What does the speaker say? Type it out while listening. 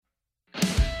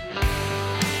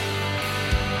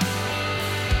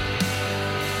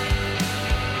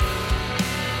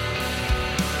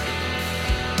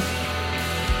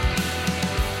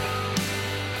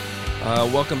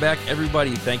Welcome back,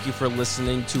 everybody. Thank you for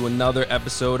listening to another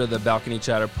episode of the Balcony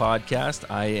Chatter podcast.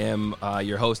 I am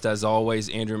your host, as always,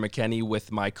 Andrew McKenney,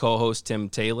 with my co-host, Tim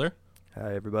Taylor.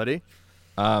 Hi, everybody.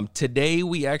 Today,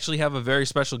 we actually have a very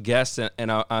special guest,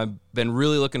 and I've been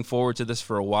really looking forward to this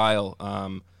for a while.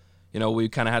 We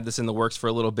kind of had this in the works for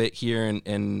a little bit here,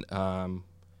 and I've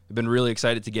been really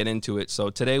excited to get into it. So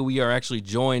today, we are actually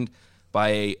joined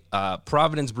by a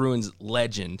Providence Bruins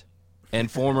legend and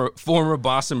former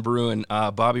Boston Bruin,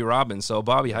 Bobby Robbins. So,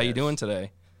 Bobby, how you doing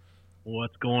today?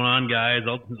 What's going on, guys?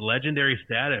 Legendary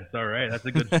status. All right, that's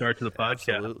a good start to the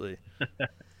podcast. Absolutely.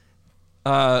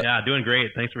 Yeah, doing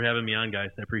great. Thanks for having me on, guys.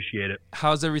 I appreciate it.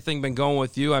 How's everything been going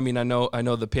with you? I mean, I know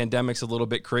the pandemic's a little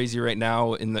bit crazy right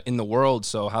now in the world.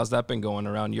 So, how's that been going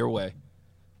around your way?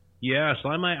 Yeah, so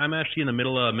I'm actually in the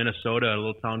middle of Minnesota, a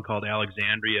little town called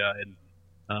Alexandria, and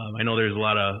I know there's a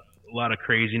lot of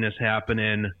craziness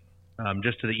happening.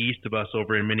 Just to the east of us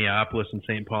over in Minneapolis and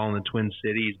St. Paul and the Twin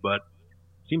Cities. But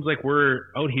it seems like we're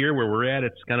out here where we're at.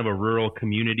 It's kind of a rural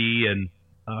community and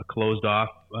closed off,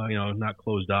 not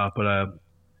closed off, but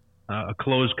a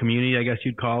closed community, I guess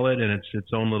you'd call it. And it's its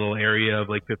own little area of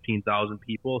like 15,000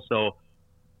 people. So,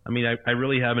 I mean, I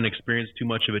really haven't experienced too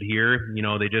much of it here. You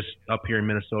know, they just, up here in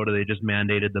Minnesota, they just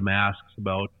mandated the masks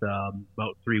about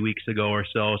 3 weeks ago or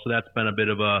so. So that's been a bit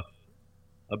of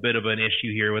an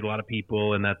issue here with a lot of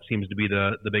people, and that seems to be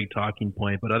the big talking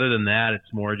point. But other than that,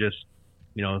 it's more just,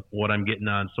 what I'm getting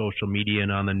on social media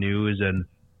and on the news. And,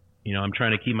 I'm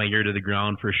trying to keep my ear to the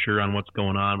ground for sure on what's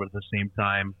going on, but at the same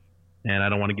time, and I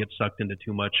don't want to get sucked into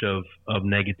too much of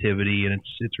negativity. And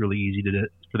it's really easy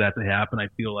for that to happen, I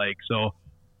feel like. So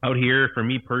out here, for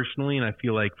me personally, and I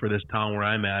feel like for this town where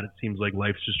I'm at, it seems like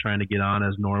life's just trying to get on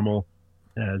as normal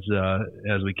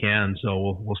as we can.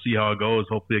 So we'll see how it goes.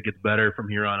 Hopefully it gets better from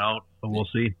here on out, but we'll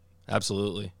see.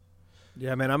 Absolutely.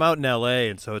 Yeah, man, I'm out in LA,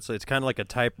 and so it's kind of like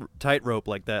a tightrope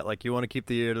like that. Like you want to keep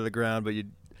the ear to the ground, but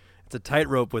it's a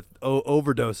tightrope with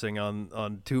overdosing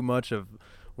on too much of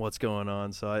what's going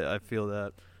on. So I feel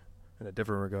that in a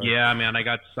different regard. Yeah, man, I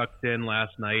got sucked in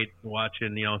last night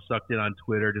watching, sucked in on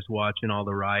Twitter, just watching all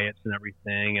the riots and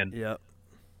everything. And yeah.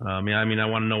 I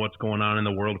want to know what's going on in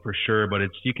the world for sure, but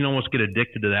you can almost get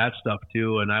addicted to that stuff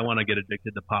too. And I want to get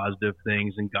addicted to positive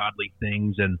things and godly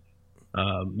things. And,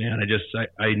 I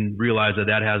realize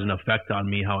that has an effect on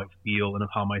me, how I feel and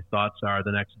how my thoughts are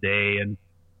the next day. And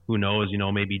who knows,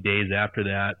 maybe days after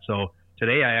that. So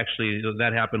today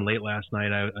that happened late last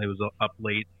night. I was up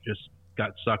late, just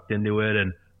got sucked into it.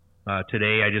 And,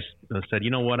 today I just said,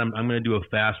 you know what, I'm going to do a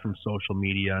fast from social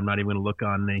media. I'm not even going to look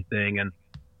on anything. And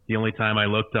the only time I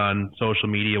looked on social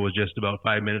media was just about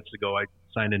 5 minutes ago. I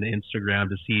signed into Instagram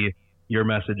to see your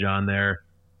message on there.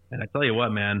 And I tell you what,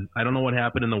 man, I don't know what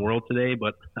happened in the world today,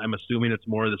 but I'm assuming it's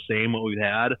more of the same what we've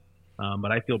had.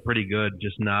 But I feel pretty good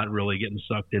just not really getting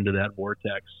sucked into that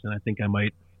vortex. And I think I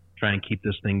might try and keep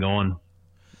this thing going.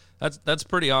 That's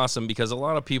pretty awesome, because a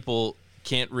lot of people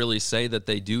can't really say that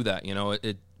they do that.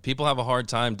 People have a hard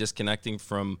time disconnecting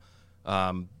from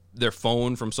their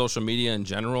phone, from social media in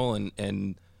general,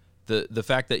 and the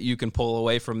fact that you can pull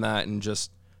away from that and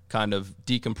just kind of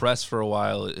decompress for a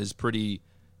while is pretty,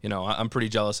 I'm pretty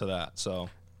jealous of that. So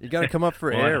you got to come up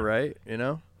for air, right?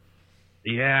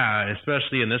 Yeah,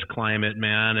 especially in this climate,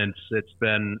 man. It's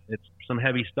some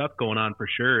heavy stuff going on for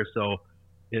sure. So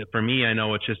for me, I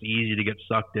know it's just easy to get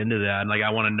sucked into that. And like,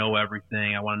 I want to know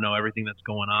everything. I want to know everything that's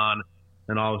going on.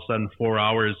 And all of a sudden 4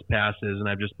 hours passes and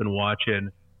I've just been watching,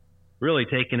 really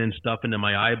taking in stuff into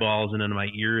my eyeballs and into my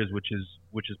ears, which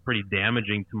is pretty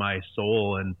damaging to my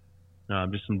soul, and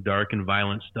just some dark and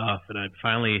violent stuff. And I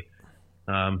finally,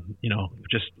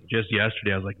 just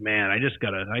yesterday, I was like, man, I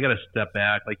gotta step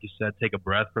back, like you said, take a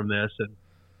breath from this. And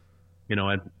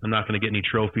I'm not going to get any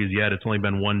trophies yet. It's only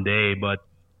been 1 day, but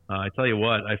I tell you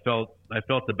what, I felt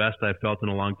the best I've felt in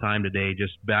a long time today,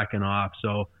 just backing off.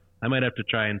 So I might have to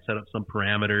try and set up some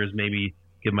parameters, maybe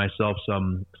give myself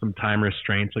some time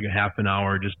restraints, like a half an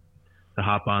hour, just to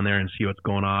hop on there and see what's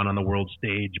going on the world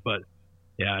stage. But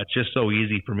yeah, it's just so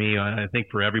easy for me. I think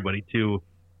for everybody too,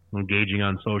 engaging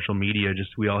on social media,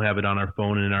 just we all have it on our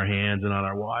phone and in our hands and on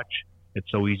our watch. It's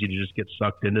so easy to just get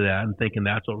sucked into that and thinking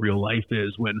that's what real life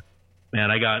is, when, man,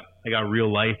 I got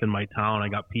real life in my town. I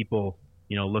got people,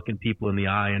 looking people in the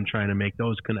eye and trying to make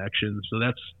those connections. So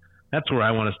that's where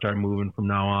I want to start moving from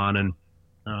now on. And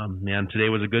man, today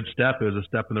was a good step. It was a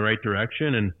step in the right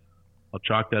direction, and I'll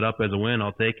chalk that up as a win.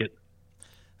 I'll take it.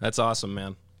 That's awesome,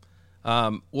 man.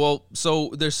 Well,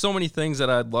 so there's so many things that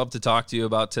I'd love to talk to you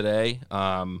about today.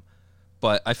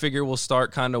 But I figure we'll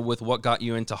start kind of with what got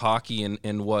you into hockey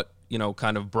and what,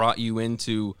 kind of brought you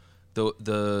into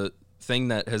the thing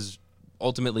that has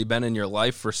ultimately been in your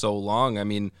life for so long. I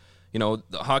mean,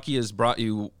 hockey has brought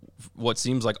you what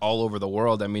seems like all over the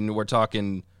world. I mean, we're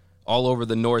talking all over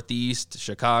the Northeast,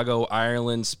 Chicago,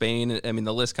 Ireland, Spain. I mean,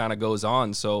 the list kind of goes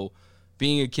on. So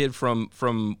being a kid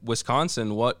from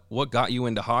Wisconsin, what got you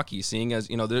into hockey? Seeing as,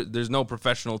 there's no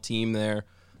professional team there.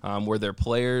 Were there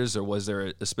players, or was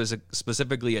there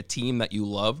specifically a team that you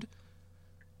loved?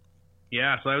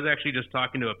 Yeah, so I was actually just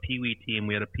talking to a Pee-wee team.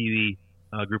 We had a Pee-wee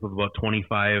group of about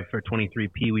 25 or 23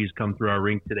 Pee-wees come through our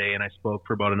rink today, and I spoke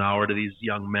for about an hour to these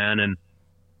young men, and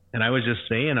I was just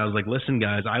saying, I was like, listen,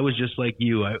 guys, I was just like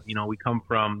you. We come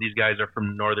from, these guys are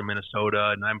from northern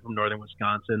Minnesota, and I'm from northern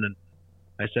Wisconsin, and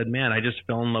I said, man, I just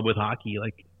fell in love with hockey.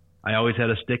 Like, I always had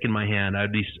a stick in my hand.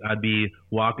 I'd be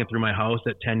walking through my house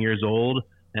at 10 years old,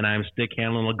 and I'm stick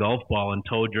handling a golf ball and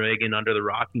toe dragging under the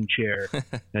rocking chair,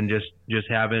 and just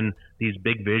having these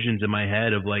big visions in my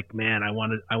head of like, man, I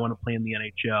want to play in the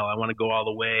NHL. I want to go all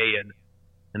the way. And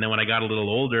then when I got a little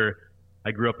older,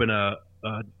 I grew up in a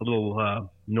little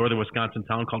northern Wisconsin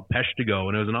town called Peshtigo,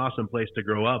 and it was an awesome place to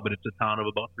grow up. But it's a town of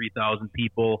about 3,000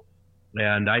 people,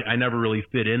 and I never really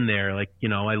fit in there. Like,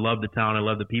 I love the town, I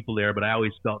love the people there, but I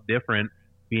always felt different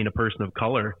being a person of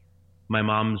color. My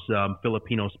mom's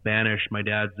Filipino Spanish. My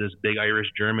dad's this big Irish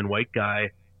German white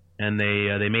guy, and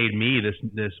they made me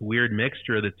this weird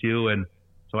mixture of the two. And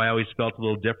so I always felt a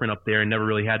little different up there and never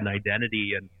really had an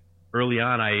identity. And early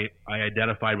on, I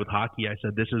identified with hockey. I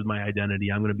said, this is my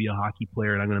identity. I'm going to be a hockey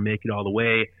player, and I'm going to make it all the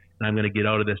way, and I'm going to get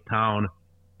out of this town.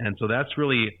 And so that's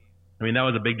really, that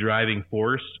was a big driving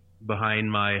force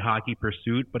behind my hockey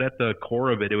pursuit. But at the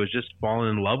core of it, it was just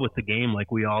falling in love with the game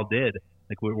like we all did.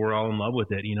 Like, we're all in love with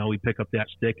it. We pick up that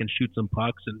stick and shoot some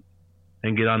pucks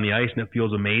and get on the ice, and it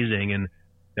feels amazing. And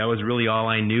that was really all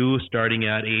I knew starting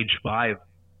at age 5.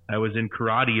 I was in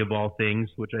karate, of all things,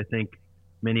 which I think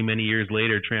many, many years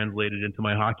later translated into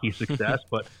my hockey success.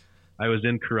 But I was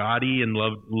in karate and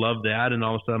loved that. And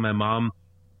all of a sudden my mom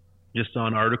just saw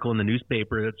an article in the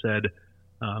newspaper that said,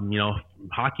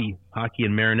 hockey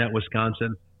in Marinette,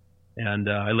 Wisconsin. And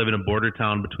I live in a border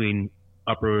town between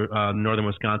upper northern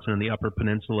Wisconsin and the upper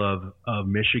peninsula of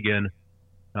Michigan.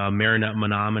 Marinette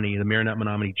Menominee, the Marinette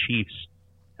Menominee Chiefs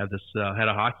had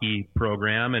a hockey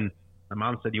program, and my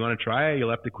mom said, "You want to try it?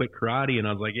 You'll have to quit karate." And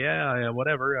I was like, "Yeah,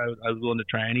 whatever. I was willing to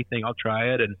try anything. I'll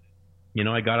try it." And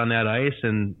I got on that ice,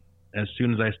 and as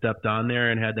soon as I stepped on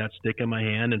there and had that stick in my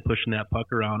hand and pushing that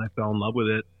puck around, I fell in love with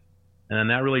it. And then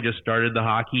that really just started the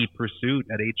hockey pursuit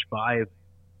at age 5.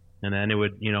 And then it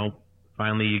would,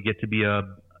 finally you get to be a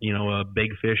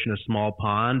big fish in a small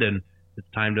pond, and it's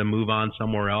time to move on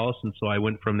somewhere else. And so I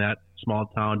went from that small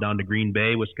town down to Green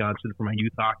Bay, Wisconsin for my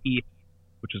youth hockey,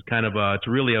 which is kind of it's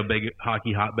really a big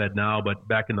hockey hotbed now, but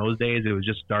back in those days it was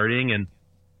just starting. And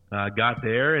got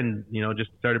there and,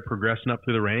 just started progressing up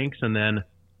through the ranks, and then,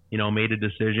 made a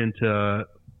decision to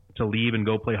leave and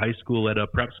go play high school at a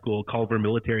prep school, Culver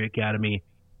Military Academy.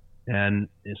 And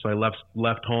so I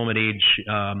left home at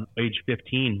age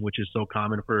 15, which is so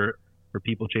common for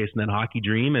people chasing that hockey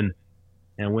dream, and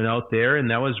went out there. And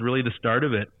that was really the start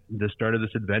of it, the start of this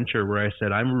adventure where I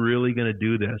said, I'm really going to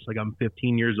do this. Like, I'm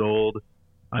 15 years old.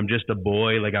 I'm just a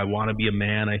boy. Like, I want to be a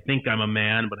man. I think I'm a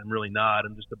man, but I'm really not.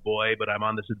 I'm just a boy, but I'm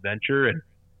on this adventure.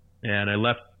 And I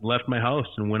left my house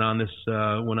and went on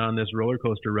this roller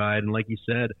coaster ride. And like you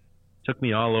said, it took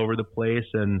me all over the place,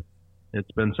 and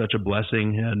it's been such a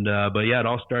blessing. And, but yeah, it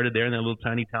all started there in that little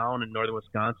tiny town in northern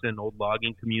Wisconsin, old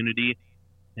logging community.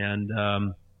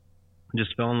 And,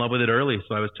 just fell in love with it early.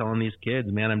 So I was telling these kids,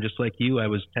 man, I'm just like you. I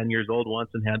was 10 years old once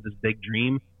and had this big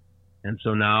dream. And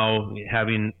so now,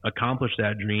 having accomplished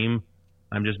that dream,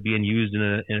 I'm just being used in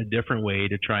a different way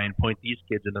to try and point these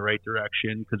kids in the right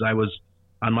direction. Because I was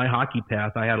on my hockey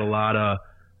path. I had a lot of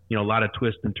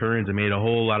twists and turns. I made a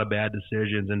whole lot of bad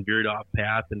decisions and veered off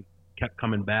path and kept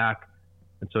coming back.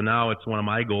 And so now it's one of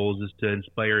my goals is to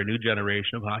inspire a new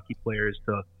generation of hockey players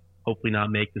to hopefully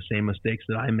not make the same mistakes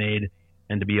that I made,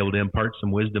 and to be able to impart some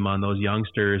wisdom on those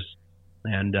youngsters,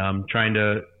 and trying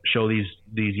to show these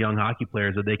young hockey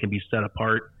players that they can be set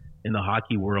apart in the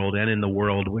hockey world and in the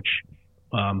world, which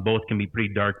both can be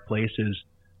pretty dark places.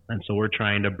 And so we're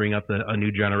trying to bring up a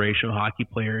new generation of hockey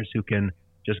players who can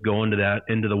just go into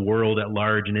the world at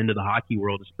large and into the hockey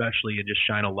world especially, and just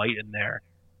shine a light in there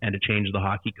and to change the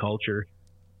hockey culture.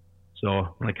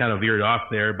 So I kind of veered off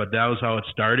there, but that was how it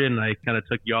started, and I kind of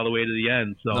took you all the way to the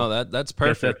end. So no, that's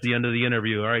perfect. That's the end of the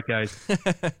interview. All right, guys.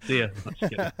 See ya. I'm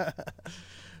just kidding.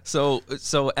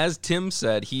 So as Tim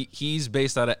said, he's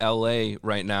based out of LA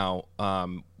right now.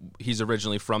 He's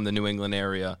originally from the New England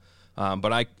area,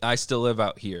 but I still live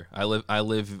out here. I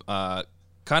live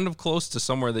kind of close to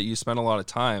somewhere that you spent a lot of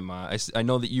time. I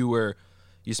know that you were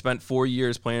you spent 4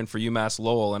 years playing for UMass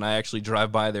Lowell, and I actually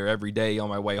drive by there every day on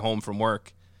my way home from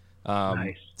work.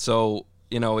 Nice. So,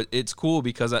 it's cool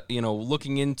because,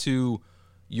 looking into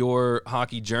your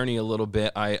hockey journey a little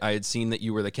bit, I had seen that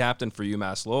you were the captain for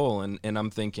UMass Lowell, and I'm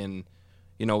thinking,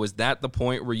 is that the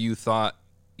point where you thought,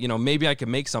 maybe I could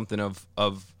make something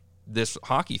of this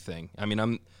hockey thing? I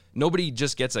mean, nobody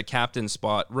just gets a captain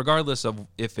spot, regardless of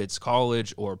if it's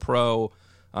college or pro,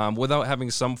 without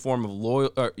having some form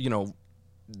of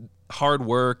hard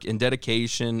work and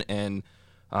dedication and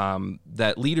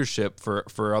that leadership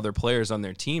for other players on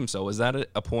their team. So was that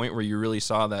a point where you really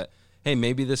saw that, hey,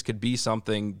 maybe this could be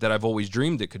something that I've always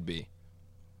dreamed it could be?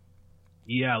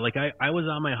 Yeah, like I was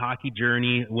on my hockey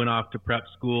journey, went off to prep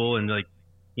school and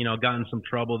got in some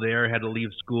trouble there, had to leave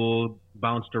school,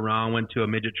 bounced around, went to a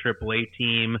midget AAA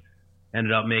team,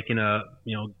 ended up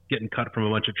getting cut from a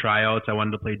bunch of tryouts. I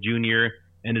wanted to play junior,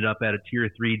 ended up at a tier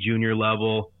 3 junior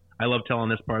level. I love telling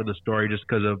this part of the story just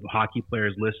because of hockey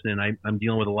players listening. I'm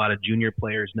dealing with a lot of junior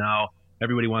players now.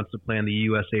 Everybody wants to play in the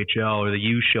USHL or the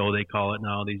U show, they call it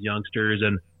now, these youngsters.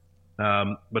 And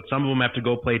but some of them have to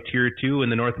go play tier 2 in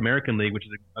the North American League, which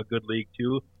is a good league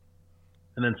too.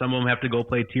 And then some of them have to go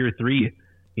play tier 3,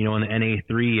 in the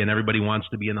NA3, and everybody wants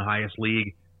to be in the highest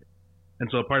league. And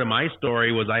so part of my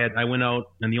story was I went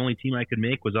out, and the only team I could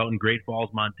make was out in Great Falls,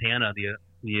 Montana,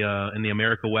 in the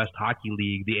America West Hockey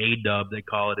League, the A-Dub they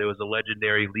call it. It was a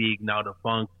legendary league, now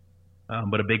defunct,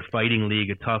 but a big fighting league,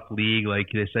 a tough league. Like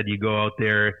they said, you go out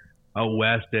there out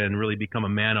west and really become a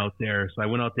man out there. So I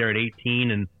went out there at 18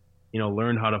 and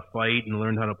learned how to fight and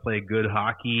learned how to play good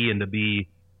hockey and to be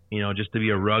just to be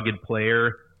a rugged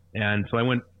player. And so I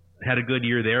had a good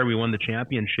year there. We won the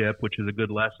championship, which is a good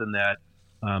lesson that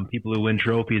people who win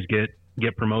trophies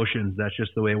get promotions. That's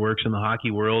just the way it works in the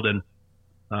hockey world. And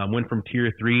went from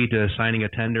tier 3 to signing a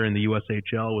tender in the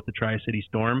USHL with the Tri-City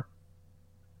Storm,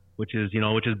 which is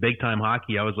big time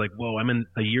hockey. I was like, whoa,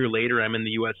 a year later, I'm in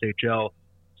the USHL.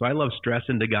 So I love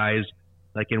stressing to guys,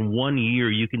 like in 1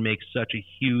 year, you can make such a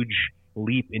huge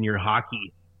leap in your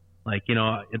hockey. Like,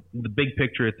 the big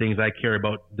picture of things, I care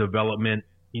about development,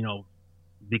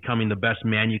 becoming the best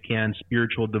man you can,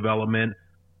 spiritual development.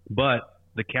 But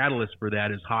the catalyst for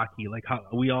that is hockey. Like,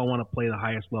 we all want to play the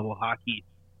highest level of hockey.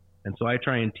 And so I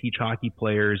try and teach hockey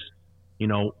players,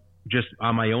 just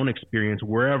on my own experience,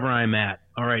 wherever I'm at.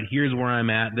 All right, here's where I'm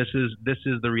at. This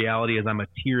is the reality as I'm a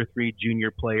tier 3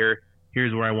 junior player.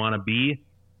 Here's where I want to be.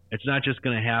 It's not just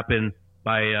going to happen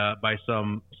by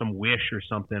some wish or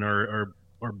something or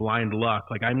blind luck.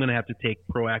 Like, I'm going to have to take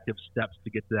proactive steps to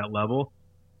get to that level.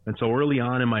 And so early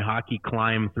on in my hockey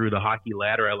climb through the hockey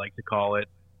ladder, I like to call it,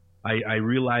 I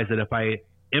realized that if I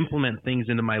implement things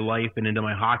into my life and into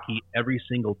my hockey every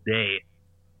single day,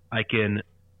 I can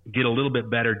get a little bit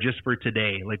better just for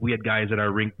today. Like, we had guys at our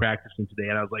rink practicing today,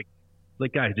 and I was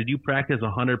like, guys, did you practice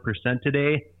 100%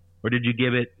 today, or did you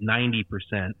give it 90%,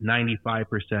 95%?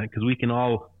 Because we can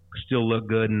all still look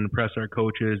good and impress our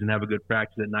coaches and have a good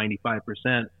practice at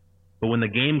 95%. But when the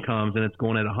game comes and it's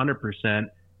going at 100%,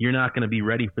 you're not going to be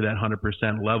ready for that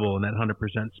 100% level and that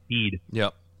 100% speed.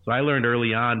 Yep. So I learned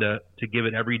early on to give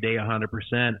it every day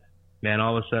 100%. Man,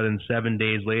 all of a sudden 7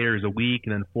 days later is a week,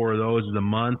 and then 4 of those is a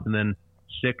month, and then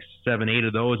 6, 7, 8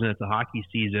 of those, and it's a hockey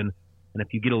season. And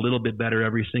if you get a little bit better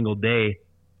every single day,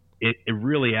 it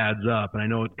really adds up. And I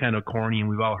know it's kind of corny, and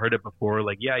we've all heard it before.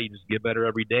 Like, yeah, you just get better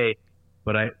every day.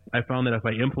 But I found that if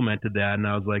I implemented that, and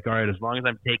I was like, all right, as long as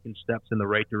I'm taking steps in the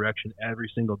right direction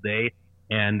every single day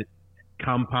and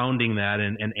compounding that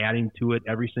and adding to it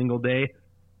every single day,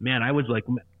 man, I went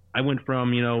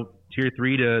from, tier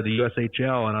 3 to the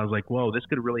USHL, and I was like, whoa, this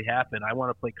could really happen. I want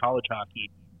to play college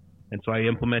hockey. And so I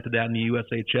implemented that in the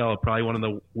USHL. Probably one of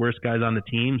the worst guys on the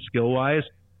team skill-wise,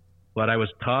 but I was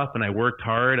tough and I worked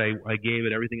hard. I gave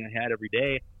it everything I had every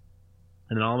day.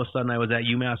 And then all of a sudden I was at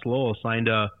UMass Lowell, signed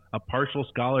a partial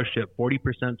scholarship,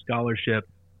 40% scholarship,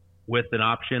 with an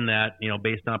option that,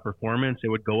 based on performance, it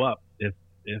would go up if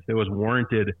it was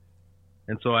warranted.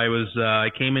 And so I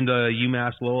came into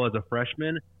UMass Lowell as a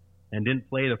freshman and didn't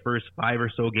play the first 5 or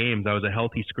so games. I was a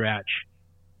healthy scratch.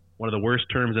 One of the worst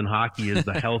terms in hockey is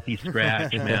the healthy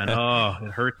scratch, man. Oh,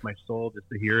 it hurts my soul just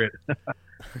to hear it.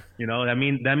 That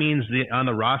means on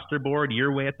the roster board,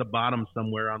 you're way at the bottom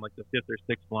somewhere on like the 5th or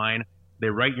 6th line. They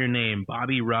write your name,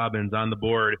 Bobby Robbins, on the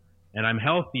board, and I'm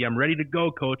healthy. I'm ready to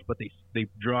go, coach, but they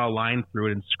draw a line through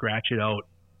it and scratch it out.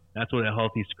 That's what a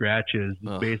healthy scratch is.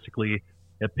 It basically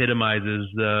epitomizes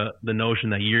the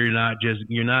notion that you're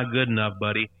not good enough,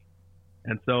 buddy.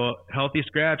 And so healthy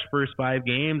scratch first 5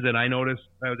 games, and I noticed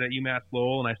I was at UMass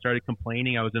Lowell and I started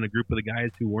complaining. I was in a group of the guys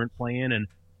who weren't playing, and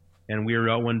and we were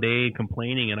out one day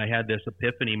complaining, and I had this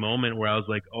epiphany moment where I was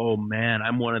like, oh man,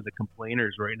 I'm one of the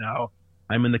complainers right now.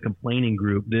 I'm in the complaining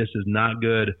group. This is not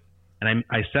good. And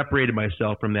I separated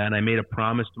myself from that, and I made a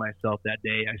promise to myself that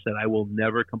day. I said, I will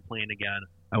never complain again.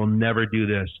 I will never do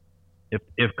this.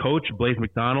 If Coach Blaise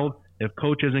McDonald, if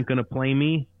Coach isn't going to play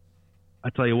me, I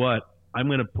tell you what, I'm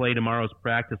going to play tomorrow's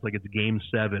practice like it's game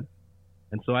 7.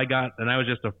 And so I was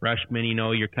just a freshman,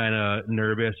 you're kind of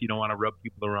nervous. You don't want to rub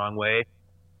people the wrong way.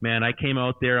 Man, I came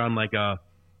out there on like a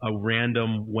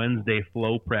random Wednesday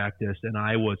flow practice, and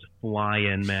I was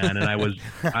flying, man. And I was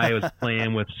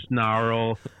playing with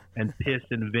snarl and piss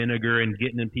and vinegar and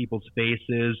getting in people's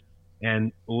faces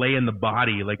and laying the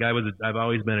body. Like I've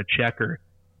always been a checker,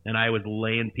 and I was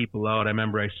laying people out. I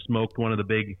remember I smoked one of the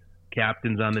big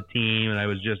captains on the team, and I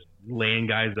was just laying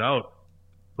guys out,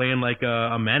 playing like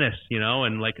a menace,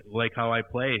 and like how I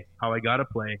play, how I gotta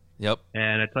play. Yep.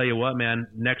 And I tell you what, man,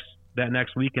 that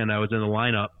next weekend I was in the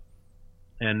lineup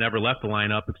and never left the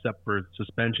lineup except for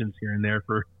suspensions here and there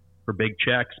for big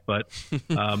checks. But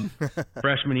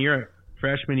freshman year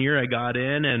I got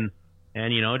in and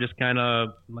just kind of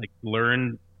like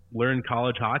learn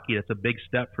college hockey. That's a big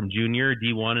step from junior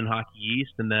D1 in Hockey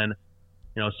East, and then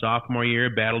sophomore year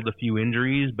battled a few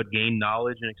injuries but gained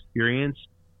knowledge and experience.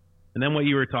 And then what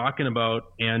you were talking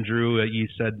about, Andrew, you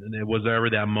said it was ever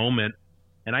that moment,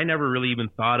 and I never really even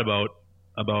thought about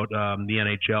the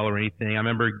NHL or anything. I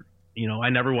remember, I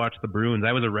never watched the Bruins.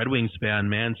 I was a Red Wings fan,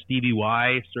 man. Stevie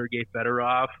Y, Sergei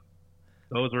Fedorov.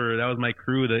 That was my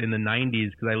crew in the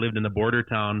 90s, because I lived in the border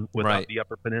town without the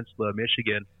Upper Peninsula of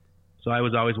Michigan. So I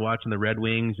was always watching the Red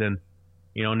Wings, and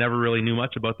never really knew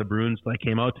much about the Bruins till I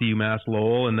came out to UMass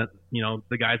Lowell, and that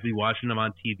the guys would be watching them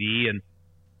on TV, and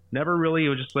never really, it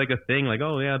was just like a thing, like,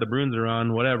 oh yeah, the Bruins are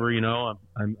on, whatever,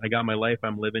 I got my life,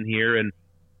 I'm living here. And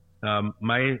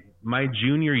my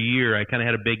junior year, I kind of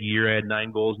had a big year. I had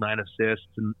 9 goals, 9 assists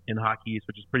in Hockey East,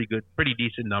 which is pretty good, pretty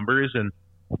decent numbers.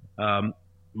 And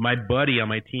my buddy on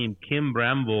my team, Kim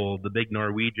Bramble, the big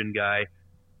Norwegian guy,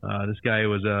 this guy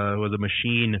was a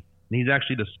machine, and he's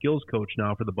actually the skills coach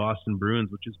now for the Boston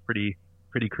Bruins, which is pretty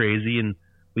crazy. And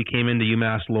we came into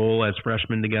UMass Lowell as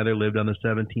freshmen together, lived on the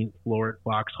 17th floor at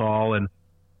Fox Hall, and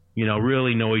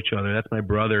really know each other. That's my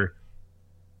brother.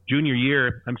 Junior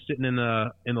year, I'm sitting in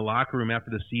the locker room after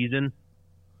the season.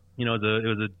 It was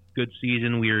a good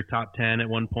season. We were top 10 at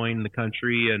one point in the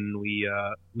country, and we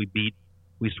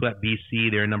swept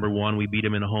BC. They're number 1. We beat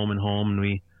them in a home and home, and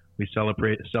we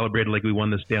celebrated like we won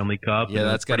the Stanley Cup. Yeah,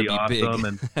 that's got to be awesome. big.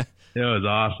 And it was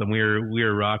awesome. We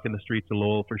were rocking the streets of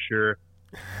Lowell for sure.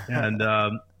 And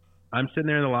I'm sitting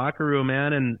there in the locker room,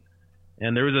 man,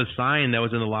 and there was a sign that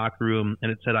was in the locker room,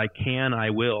 and it said, "I can, I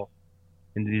will,"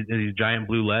 in these giant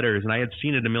blue letters. And I had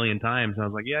seen it a million times, and I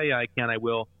was like, yeah, I can, I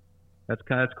will. That's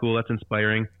cool. That's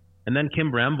inspiring. And then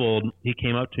Kim Brambold, he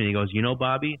came up to me and he goes,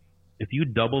 Bobby, if you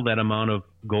double that amount of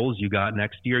goals you got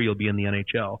next year, you'll be in the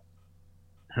NHL.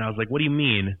 And I was like, what do you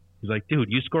mean? He's like, dude,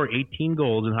 you score 18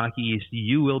 goals in Hockey East,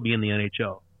 you will be in the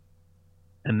NHL.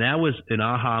 And that was an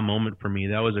aha moment for me.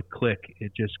 That was a click.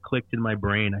 It just clicked in my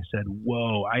brain. I said,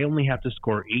 whoa, I only have to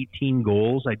score 18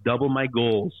 goals. I double my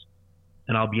goals,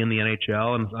 and I'll be in the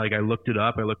NHL. And like, I looked it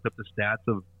up. I looked up the stats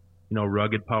of,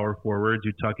 rugged power forwards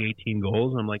who tuck 18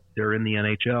 goals. And I'm like, they're in the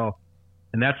NHL.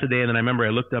 And that's the day. And then I remember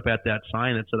I looked up at that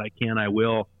sign that said, I can, I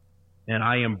will. And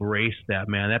I embraced that,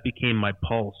 man. That became my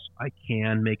pulse. I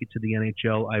can make it to the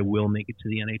NHL. I will make it to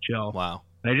the NHL. Wow.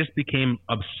 And I just became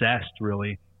obsessed,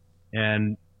 really.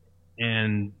 And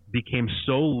became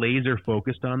so laser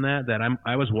focused on that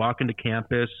I was walking to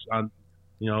campus on,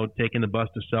 taking the bus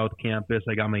to South Campus.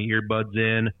 I got my earbuds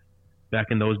in. Back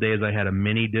in those days, I had a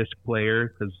mini disc player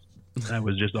because I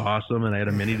was just awesome, and I had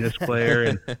a mini disc player,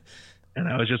 and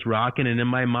I was just rocking. And in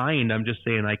my mind, I'm just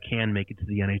saying, I can make it to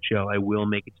the NHL. I will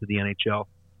make it to the NHL,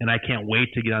 and I can't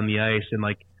wait to get on the ice.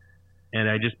 And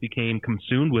I just became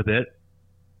consumed with it.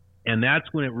 And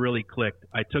that's when it really clicked.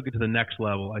 I took it to the next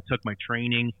level. I took my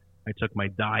training, I took my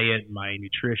diet, my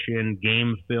nutrition,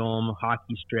 game film,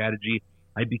 hockey strategy.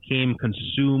 I became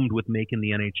consumed with making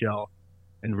the NHL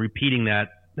and repeating that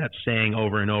saying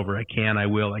over and over, I can, I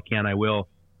will, I can, I will.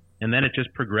 And then it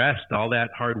just progressed. All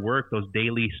that hard work, those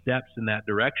daily steps in that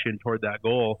direction toward that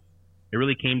goal, it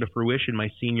really came to fruition my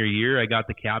senior year. I got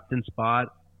the captain spot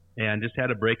and just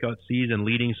had a breakout season,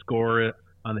 leading scorer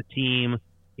on the team,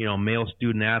 male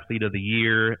student athlete of the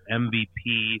year,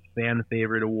 MVP, fan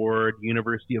favorite award,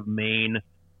 University of Maine,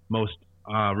 most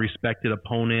respected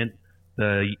opponent,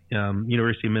 the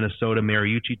University of Minnesota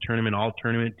Mariucci tournament, all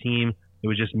tournament team. It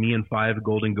was just me and 5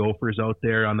 Golden Gophers out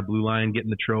there on the blue line getting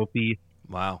the trophy.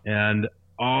 Wow. And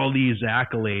all these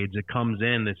accolades. It comes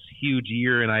in this huge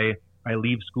year, and I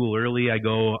leave school early. I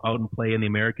go out and play in the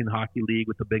American Hockey League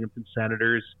with the Binghamton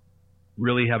Senators.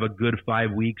 Really have a good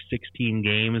 5 weeks, 16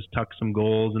 games, tuck some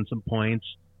goals and some points.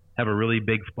 Have a really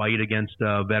big fight against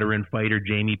a veteran fighter,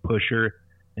 Jamie Pusher,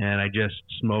 and I just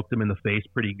smoked him in the face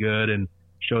pretty good and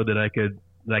showed that I could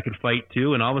fight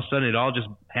too. And all of a sudden, it all just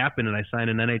happened, and I signed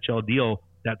an NHL deal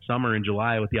that summer in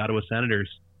July with the Ottawa Senators.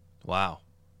 Wow.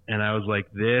 And I was like,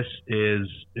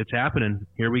 it's happening.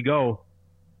 Here we go.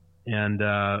 And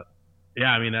yeah,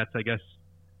 I mean, I guess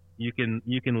you can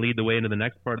lead the way into the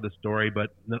next part of the story. But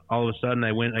all of a sudden,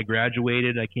 I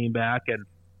graduated, I came back and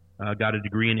got a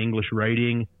degree in English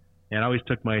writing, and I always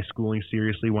took my schooling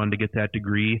seriously, wanted to get that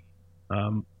degree.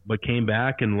 But came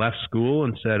back and left school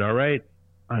and said, all right,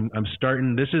 I'm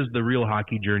starting. This is the real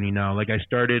hockey journey now. Like, I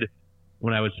started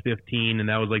when I was 15, and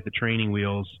that was like the training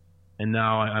wheels. And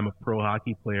now I'm a pro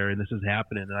hockey player, and this is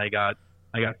happening. And I got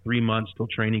 3 months till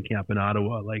training camp in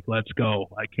Ottawa. Like, let's go.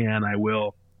 I can, I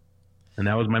will. And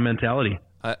that was my mentality.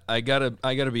 I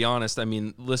gotta be honest. I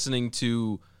mean, listening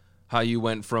to how you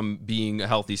went from being a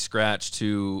healthy scratch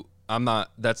to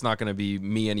that's not going to be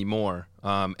me anymore.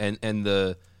 And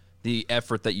the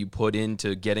effort that you put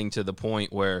into getting to the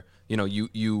point where, you know,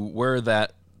 you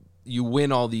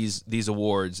win all these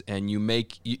awards, and you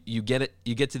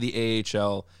get to the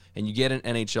AHL, and you get an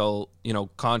NHL, you know,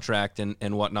 contract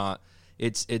and whatnot.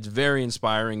 It's very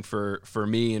inspiring for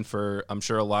me, and for, I'm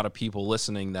sure, a lot of people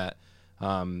listening, that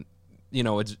you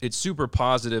know, it's super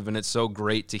positive, and it's so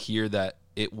great to hear that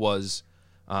it was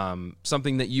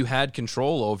something that you had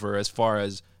control over as far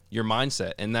as your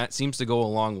mindset, and that seems to go a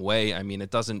long way. I mean,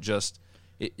 it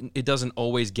doesn't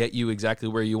always get you exactly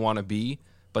where you want to be,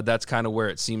 but that's kind of where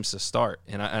it seems to start,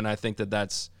 and I think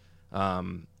that's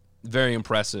very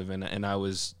impressive, and I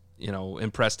was, you know,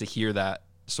 impressed to hear that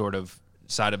sort of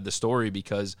side of the story,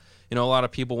 because, you know, a lot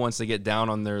of people, once they get down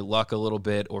on their luck a little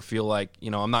bit or feel like, you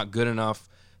know, I'm not good enough,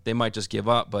 they might just give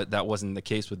up, but that wasn't the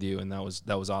case with you, and that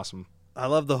was awesome. I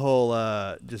love the whole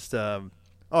I just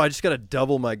got to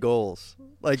double my goals.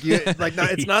 Like, you, like,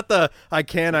 not, it's not the I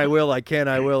can, I will.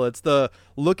 It's the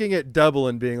looking at double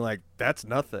and being like, that's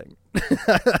nothing.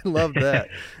 I love that.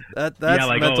 That's yeah,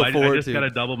 like, mental I fortitude. just got to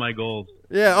double my goals.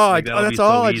 Yeah, like, that's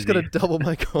all. I just got to double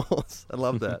my goals. I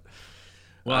love that.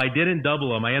 Well, I didn't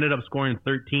double them. I ended up scoring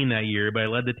 13 that year, but I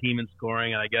led the team in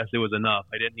scoring, and I guess it was enough.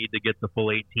 I didn't need to get the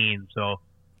full 18. So,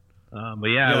 but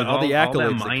yeah, it was all the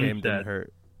accolades that that came didn't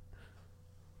hurt.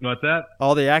 What's that?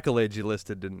 All the accolades you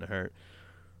listed didn't hurt.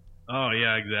 Oh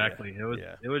yeah, exactly.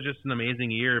 Yeah, it was just an amazing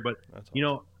year. But that's awesome. You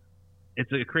know,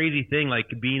 it's a crazy thing. Like,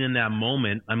 being in that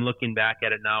moment, I'm looking back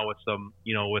at it now with some,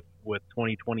 you know, with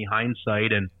 2020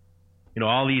 hindsight, and, you know,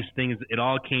 all these things. It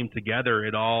all came together.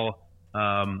 It all,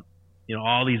 you know,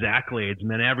 all these accolades,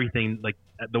 man, everything. Like,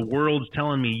 the world's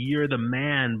telling me, you're the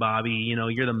man, Bobby. You know,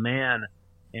 you're the man.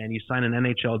 And you sign an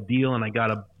NHL deal, and I got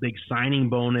a big signing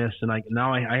bonus, and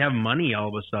now I have money all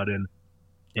of a sudden.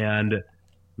 And,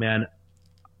 man,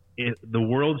 the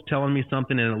world's telling me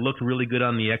something, and it looked really good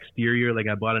on the exterior. Like,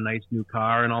 I bought a nice new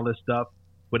car and all this stuff.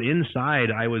 But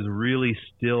inside, I was really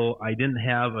I didn't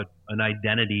have an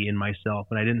identity in myself,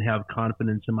 and I didn't have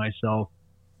confidence in myself.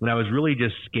 And I was really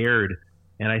just scared.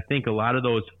 And I think a lot of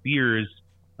those fears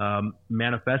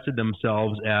manifested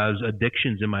themselves as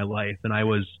addictions in my life. And I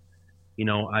was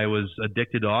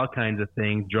addicted to all kinds of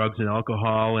things, drugs and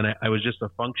alcohol, and I was just a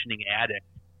functioning addict.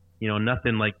 You know,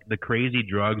 nothing like the crazy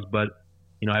drugs, but,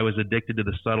 you know, I was addicted to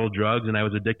the subtle drugs, and I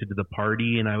was addicted to the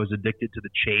party, and I was addicted to the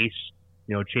chase,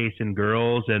 you know, chasing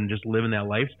girls and just living that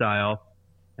lifestyle.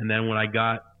 And then when I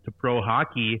got to pro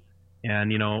hockey,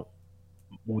 and, you know,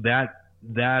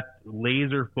 that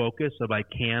laser focus of I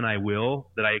can, I will,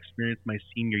 that I experienced my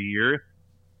senior year,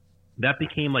 that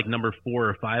became like number 4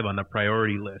 or 5 on the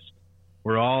priority list,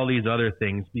 where all these other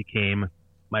things became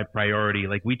my priority.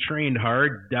 Like, we trained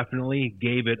hard, definitely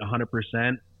gave it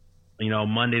 100%, you know,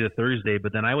 Monday to Thursday,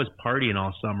 but then I was partying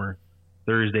all summer,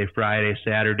 Thursday, Friday,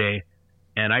 Saturday.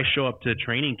 And I show up to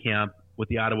training camp with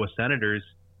the Ottawa Senators,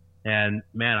 and,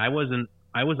 man, I was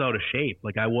out of shape.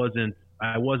 Like, I wasn't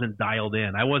dialed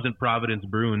in. I wasn't Providence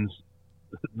Bruins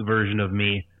version of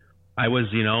me. I was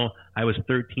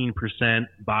 13%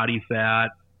 body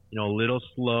fat, you know, a little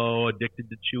slow, addicted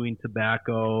to chewing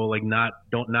tobacco, like not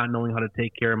knowing how to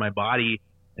take care of my body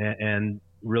and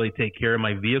really take care of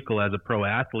my vehicle as a pro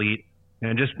athlete,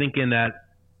 and just thinking that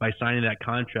by signing that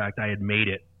contract, I had made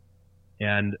it.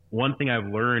 And one thing I've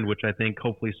learned, which I think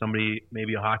hopefully somebody,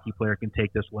 maybe a hockey player, can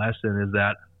take this lesson, is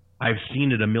that I've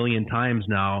seen it a million times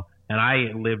now, and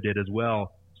I lived it as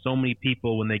well. So many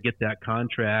people, when they get that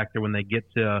contract, or when they get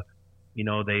to,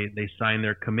 they sign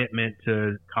their commitment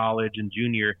to college and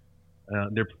junior.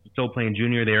 They're still playing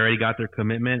junior. They already got their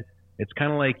commitment. It's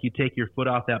kind of like you take your foot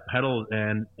off that pedal,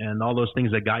 and all those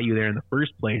things that got you there in the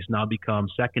first place now become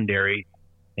secondary,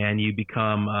 and you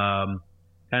become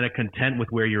kind of content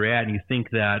with where you're at, and you think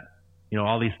that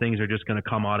all these things are just going to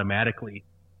come automatically.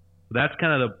 So that's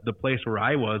kind of the place where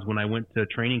I was when I went to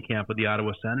training camp with the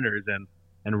Ottawa Senators,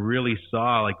 and really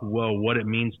saw like, whoa, what it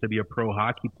means to be a pro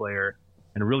hockey player,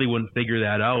 and really wouldn't figure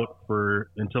that out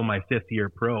until my 5th year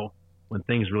pro, when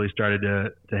things really started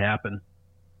to happen.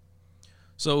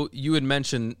 So you had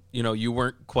mentioned, you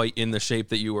weren't quite in the shape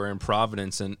that you were in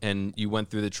Providence, and you went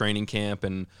through the training camp,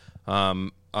 and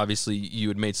obviously you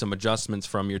had made some adjustments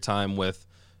from your time with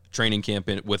training camp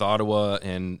with Ottawa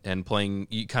and playing.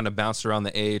 You kind of bounced around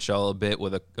the AHL a bit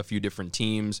with a few different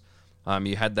teams.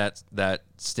 You had that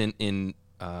stint in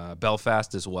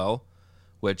Belfast as well,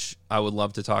 which I would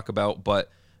love to talk about, but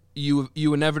you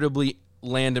inevitably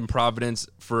land in Providence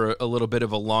for a little bit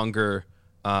of a longer,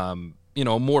 a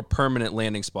more permanent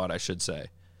landing spot, I should say.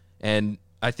 And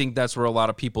I think that's where a lot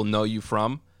of people know you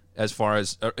from, as far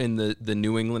as in the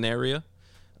New England area.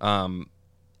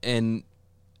 And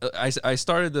I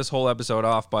started this whole episode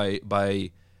off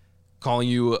by calling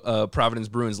you a Providence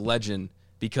Bruins legend,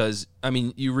 because,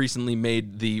 you recently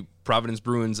made the Providence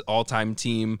Bruins all-time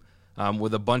team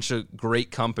with a bunch of great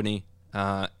company.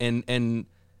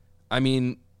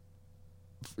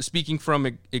 Speaking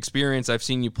from experience, I've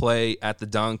seen you play at the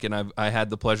Dunk, and I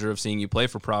had the pleasure of seeing you play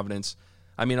for Providence.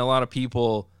 A lot of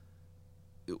people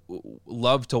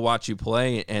love to watch you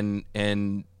play, and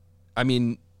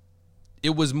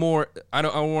it was more, I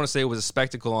don't want to say it was a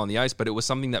spectacle on the ice, but it was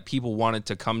something that people wanted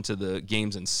to come to the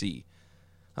games and see.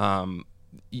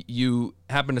 You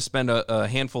happened to spend a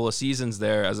handful of seasons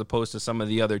there, as opposed to some of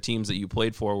the other teams that you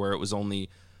played for, where it was only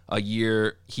a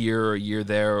year here or a year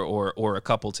there, or a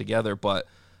couple together. But,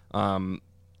 I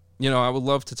would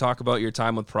love to talk about your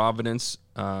time with Providence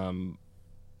a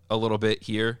little bit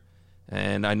here.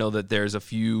 And I know that there's a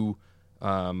few,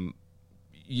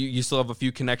 you still have a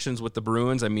few connections with the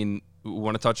Bruins. We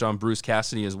want to touch on Bruce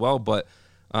Cassidy as well, but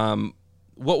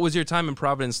what was your time in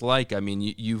Providence like?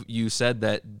 You said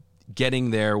that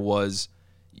getting there was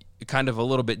kind of a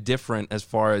little bit different, as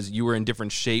far as you were in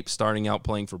different shape starting out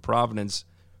playing for Providence,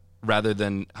 rather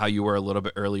than how you were a little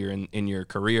bit earlier in your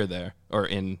career there, or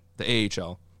in the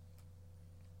AHL.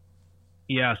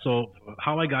 Yeah, so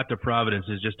how I got to Providence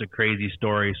is just a crazy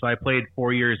story. So I played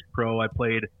 4 years pro. I'd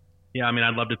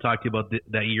love to talk to you about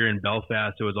that year in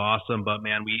Belfast. It was awesome, but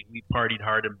man, we partied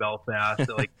hard in Belfast.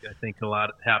 I think a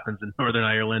lot happens in Northern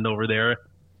Ireland over there.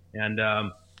 And,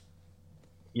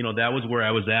 that was where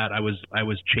I was at. I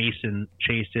was chasing,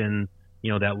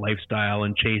 that lifestyle,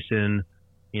 and chasing,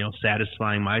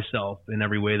 satisfying myself in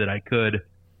every way that I could.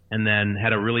 And then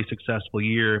had a really successful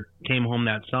year, came home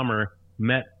that summer,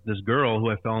 met this girl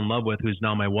who I fell in love with, who's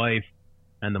now my wife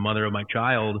and the mother of my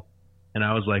child. And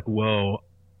I was like, whoa,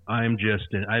 I've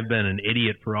been an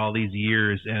idiot for all these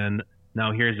years, and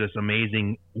now here's this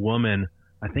amazing woman.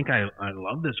 I think I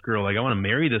love this girl. Like, I want to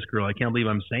marry this girl. I can't believe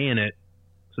I'm saying it.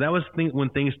 So that was when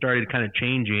things started kind of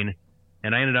changing,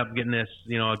 and I ended up getting this,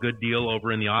 a good deal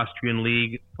over in the Austrian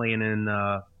league, playing in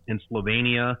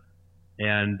Slovenia,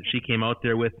 and she came out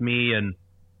there with me, and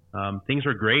things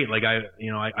were great. Like,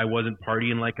 I wasn't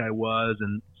partying like I was,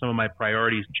 and some of my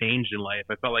priorities changed in life.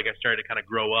 I felt like I started to kind of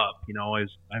grow up. I was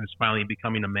finally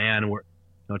becoming a man, or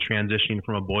transitioning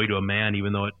from a boy to a man,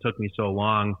 even though it took me so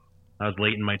long. I was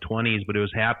late in my 20s, but it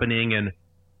was happening, and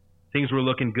things were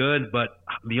looking good. But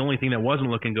the only thing that wasn't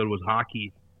looking good was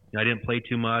hockey. I didn't play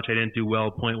too much. I didn't do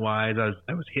well point wise.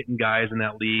 I was hitting guys in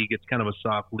that league. It's kind of a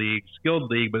soft league, skilled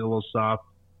league, but a little soft.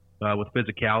 With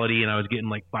physicality, and I was getting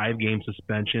like 5-game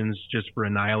suspensions just for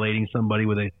annihilating somebody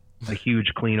with a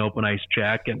huge clean open ice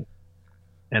check, and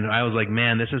I was like,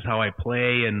 man, this is how I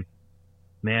play. And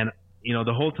man,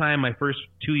 the whole time, my first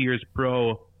 2 years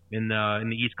pro in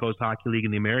the East Coast Hockey League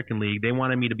and the American League, they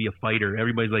wanted me to be a fighter.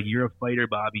 Everybody's like, you're a fighter,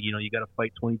 Bobby. You got to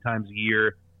fight 20 times a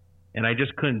year, and I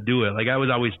just couldn't do it. Like, I was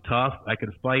always tough. I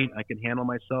could fight. I could handle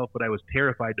myself, but I was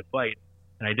terrified to fight,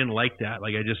 and I didn't like that.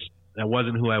 Like, that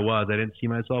wasn't who I was. I didn't see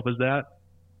myself as that.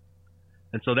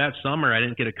 And so that summer, I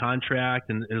didn't get a contract,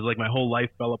 and it was like my whole life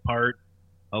fell apart.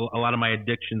 A lot of my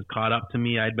addictions caught up to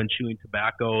me. I'd been chewing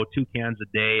tobacco, 2 cans a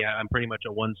day. I'm pretty much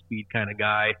a one-speed kind of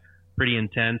guy, pretty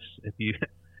intense. If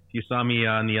you saw me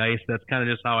on the ice, that's kind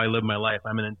of just how I live my life.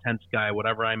 I'm an intense guy.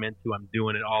 Whatever I'm into, I'm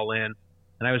doing it all in.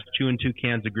 And I was chewing 2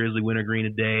 cans of Grizzly Wintergreen a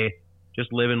day,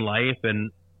 just living life,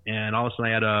 and all of a sudden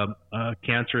I had a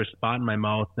cancerous spot in my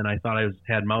mouth, and I thought I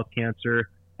had mouth cancer.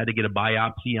 Had to get a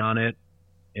biopsy on it,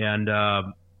 and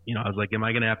I was like, am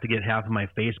I going to have to get half of my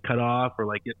face cut off, or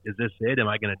like, is this it? Am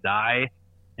I going to die?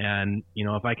 And,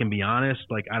 if I can be honest,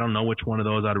 like, I don't know which one of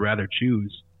those I'd rather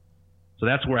choose. So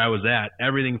that's where I was at.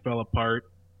 Everything fell apart,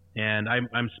 and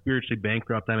I'm spiritually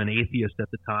bankrupt. I'm an atheist at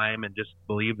the time, and just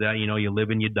believe that, you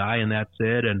live and you die, and that's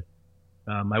it. And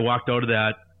I walked out of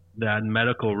that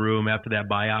medical room after that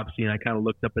biopsy, and I kind of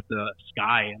looked up at the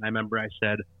sky, and I remember I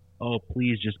said, oh,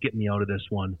 please just get me out of this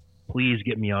one. Please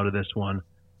get me out of this one.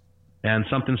 And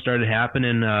something started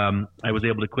happening. I was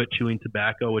able to quit chewing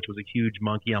tobacco, which was a huge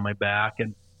monkey on my back.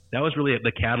 And that was really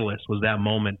the catalyst, was that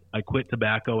moment. I quit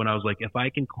tobacco, and I was like, if I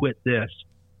can quit this,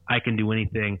 I can do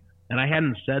anything. And I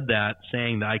hadn't said that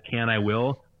saying that I can, I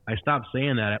will. I stopped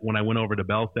saying that when I went over to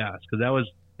Belfast, because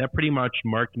that pretty much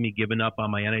marked me giving up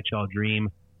on my NHL dream.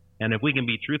 And if we can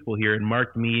be truthful here, it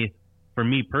marked me, for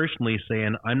me personally,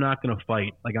 saying I'm not going to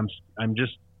fight. Like, I'm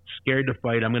just scared to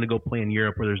fight. I'm going to go play in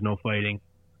Europe where there's no fighting.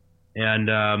 And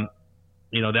that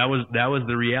was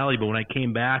the reality. But when I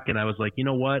came back, and I was like, you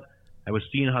know what? I was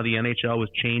seeing how the NHL was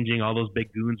changing. All those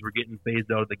big goons were getting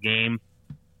phased out of the game,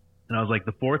 and I was like,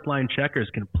 the fourth line checkers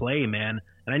can play, man.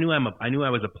 And I knew I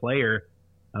was a player.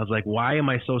 I was like, why am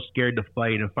I so scared to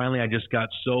fight? And finally, I just got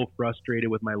so frustrated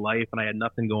with my life, and I had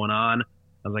nothing going on.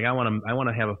 I was like, I want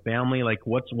to have a family. Like,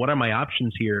 what are my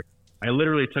options here? I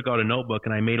literally took out a notebook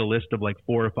and I made a list of like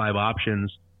 4 or 5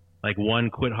 options. Like, 1,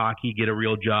 quit hockey, get a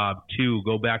real job. 2,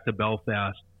 go back to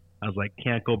Belfast. I was like,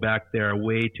 can't go back there.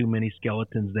 Way too many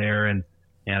skeletons there, and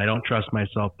I don't trust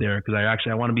myself there, because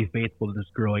I want to be faithful to this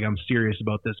girl. Like, I'm serious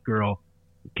about this girl.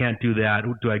 Can't do that.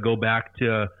 Do I go back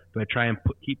to? Do I try and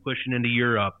keep pushing into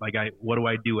Europe? Like, what do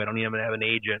I do? I don't even have an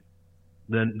agent.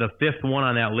 Then the 5th one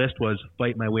on that list was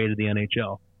fight my way to the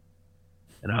NHL,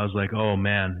 and I was like, oh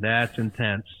man, that's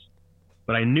intense.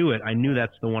 But I knew it. I knew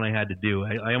that's the one I had to do.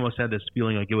 I almost had this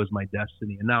feeling like it was my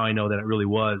destiny, and now I know that it really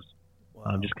was.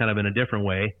 Just kind of in a different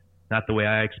way. Not the way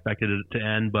I expected it to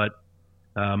end, but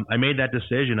I made that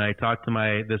decision. I talked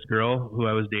to this girl who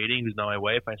I was dating, who's now my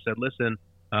wife. I said, listen,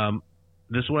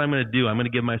 this is what I'm going to do. I'm going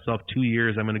to give myself 2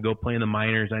 years. I'm going to go play in the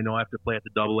minors. I know I have to play at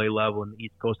the AA level in the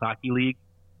East Coast Hockey League,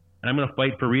 and I'm going to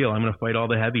fight for real. I'm going to fight all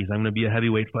the heavies. I'm going to be a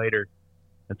heavyweight fighter.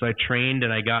 And so I trained,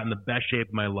 and I got in the best shape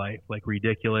of my life, like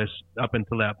ridiculous. Up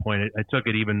until that point, I took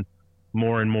it even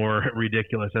more and more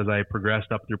ridiculous as I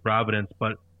progressed up through Providence,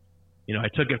 but I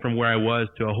took it from where I was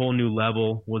to a whole new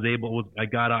level.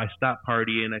 I stopped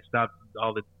partying. I stopped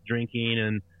all the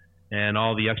drinking and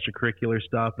all the extracurricular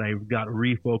stuff. And I got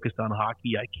refocused on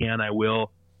hockey. I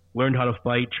will. Learned how to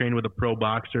fight, trained with a pro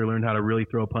boxer, learned how to really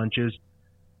throw punches,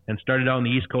 and started out in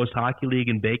the East Coast Hockey League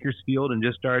in Bakersfield, and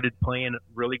just started playing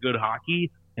really good hockey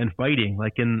and fighting.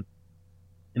 Like, in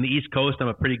the East Coast, I'm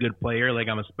a pretty good player. Like,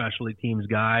 I'm a specialty teams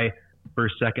guy,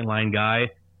 first, second line guy.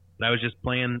 But I was just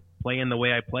playing the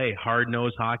way I play,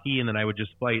 hard-nosed hockey, and then I would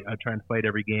just fight. I'd try and fight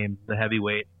every game, the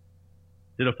heavyweight.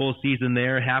 Did a full season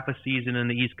there, half a season in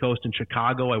the East Coast in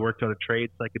Chicago. I worked out a trade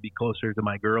so I could be closer to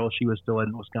my girl. She was still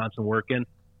in Wisconsin working.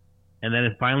 And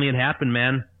then finally it happened,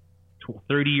 man.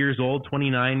 30 years old,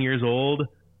 29 years old,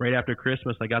 right after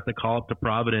Christmas, I got the call up to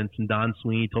Providence, and Don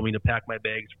Sweeney told me to pack my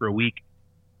bags for a week.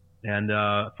 And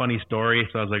funny story,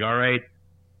 so I was like, all right.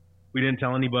 We didn't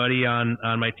tell anybody on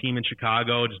my team in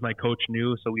Chicago. Just my coach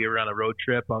knew, so we were on a road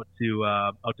trip out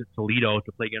to Toledo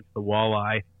to play against the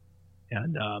Walleye.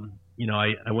 And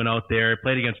I went out there,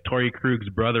 played against Torrey Krug's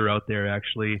brother out there,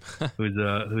 actually, who's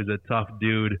a tough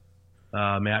dude,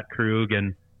 Matt Krug.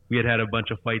 And we had a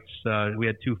bunch of fights. We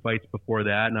had 2 fights before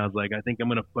that, and I was like, I think I'm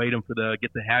going to fight him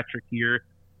get the hat trick here.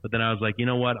 But then I was like, you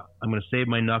know what? I'm going to save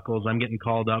my knuckles. I'm getting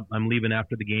called up. I'm leaving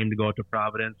after the game to go out to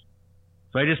Providence.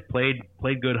 So I just played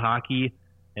good hockey,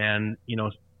 and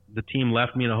the team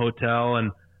left me in a hotel,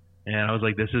 and I was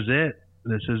like, this is it.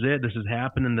 This is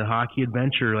happening. The hockey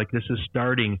adventure, like, this is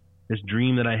starting. This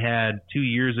dream that I had 2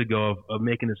 years ago of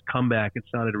making this comeback, it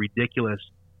sounded ridiculous.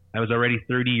 I was already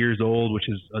 30 years old, which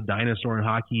is a dinosaur in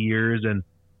hockey years, and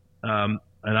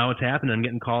now it's happening. I'm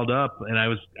getting called up, and I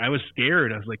was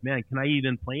scared. I was like, man, can I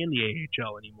even play in the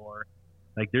AHL anymore?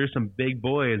 Like, there's some big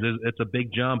boys. It's a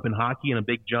big jump in hockey and a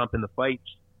big jump in the fights,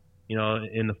 in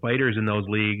the fighters in those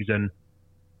leagues. And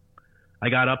I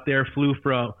got up there,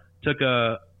 took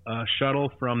a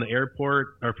shuttle from the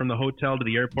airport, or from the hotel to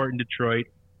the airport in Detroit,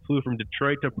 flew from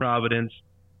Detroit to Providence,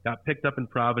 got picked up in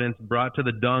Providence, brought to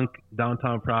the Dunk,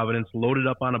 downtown Providence, loaded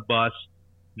up on a bus,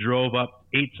 drove up,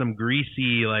 ate some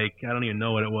greasy, like, I don't even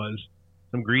know what it was,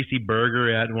 some greasy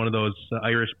burger at one of those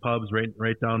Irish pubs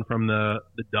right down from the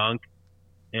Dunk,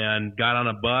 and got on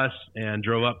a bus and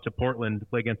drove up to Portland to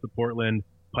play against the Portland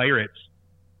Pirates.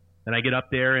 And I get up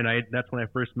there, and that's when I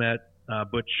first met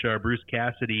Bruce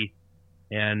Cassidy,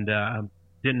 and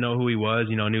didn't know who he was.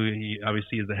 Knew he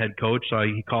obviously is the head coach. So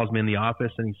he calls me in the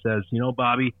office and he says,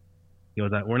 Bobby,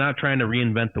 that we're not trying to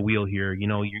reinvent the wheel here.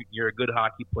 You're a good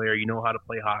hockey player. You know how to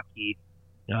play hockey.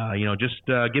 Just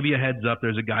give you a heads up.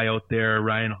 There's a guy out there,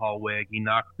 Ryan Hallweg. He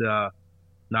knocked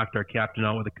our captain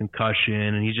out with a concussion,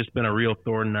 and he's just been a real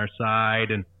thorn in our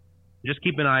side. And just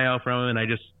keep an eye out for him. And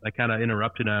I kind of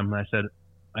interrupted him. I said,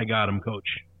 I got him,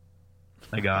 coach.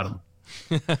 I got him.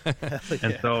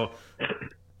 And so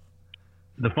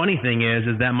the funny thing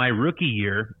is that my rookie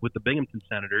year with the Binghamton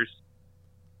Senators,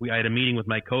 I had a meeting with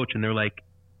my coach, and they're like,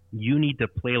 you need to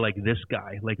play like this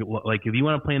guy. Like if you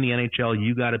want to play in the NHL,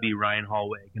 you got to be Ryan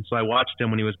Hallweg. And so I watched him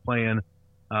when he was playing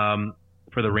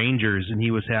for the Rangers, and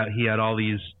he had all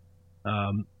these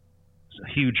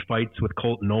huge fights with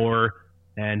Colton Orr,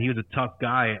 and he was a tough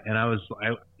guy. And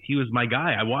he was my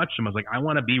guy. I watched him. I was like, I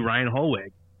want to be Ryan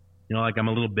Hallweg. I'm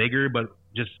a little bigger, but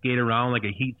just skate around like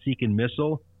a heat-seeking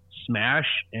missile, smash,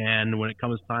 and when it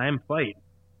comes time, fight.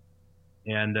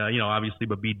 And, obviously,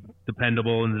 but be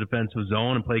dependable in the defensive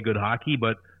zone and play good hockey.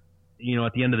 But,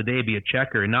 at the end of the day, be a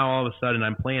checker. And now all of a sudden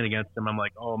I'm playing against him. I'm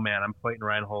like, oh, man, I'm fighting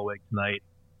Ryan Hallweg tonight.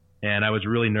 And I was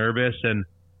really nervous. And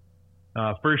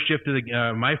my first shift, I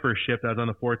was on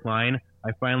the fourth line.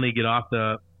 I finally get off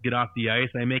the ice.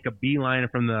 I make a beeline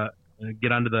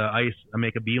get onto the ice. I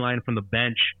make a beeline from the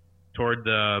bench toward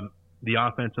the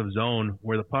offensive zone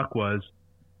where the puck was.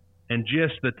 And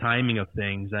just the timing of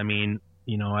things. I mean,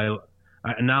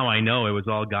 now I know it was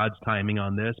all God's timing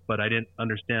on this, but I didn't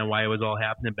understand why it was all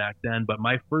happening back then. But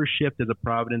my first shift as a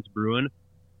Providence Bruin,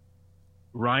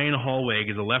 Ryan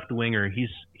Hallweg is a left winger.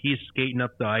 He's skating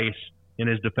up the ice in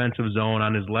his defensive zone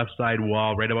on his left side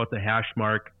wall, right about the hash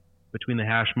mark, between the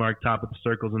hash mark, top of the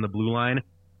circles, and the blue line.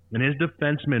 And his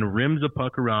defenseman rims the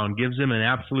puck around, gives him an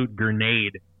absolute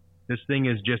grenade. This thing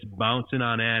is just bouncing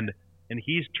on end, and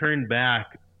he's turned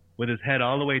back with his head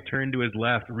all the way turned to his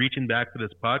left, reaching back for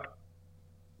this puck.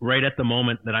 Right at the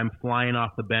moment that I'm flying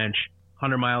off the bench,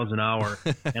 100 miles an hour,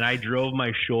 and I drove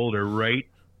my shoulder right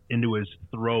into his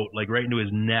throat, like right into his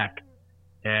neck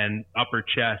and upper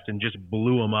chest, and just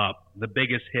blew him up. The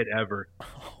biggest hit ever.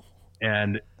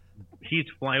 And he's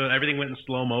flying. Everything went in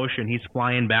slow motion. He's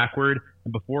flying backward,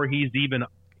 and before he's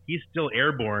still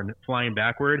airborne, flying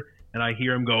backward. And I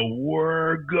hear him go,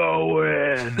 "We're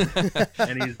going,"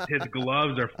 and his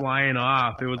gloves are flying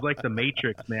off. It was like the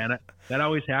Matrix, man. That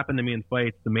always happened to me in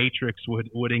fights. The Matrix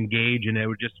would engage, and it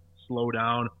would just slow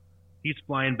down. He's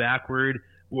flying backward.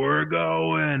 We're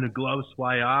going. The gloves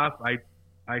fly off. I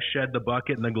shed the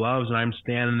bucket and the gloves, and I'm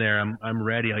standing there. I'm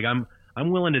ready. Like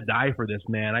I'm willing to die for this,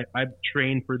 man. I've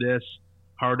trained for this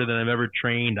harder than I've ever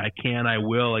trained. I can. I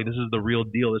will. Like, this is the real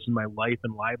deal. This is my life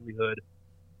and livelihood.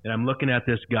 And I'm looking at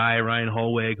this guy, Ryan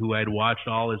Hallweg, who I'd watched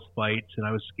all his fights, and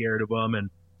I was scared of him.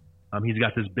 And he's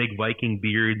got this big Viking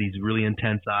beard, these really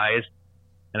intense eyes.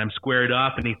 And I'm squared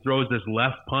up, and he throws this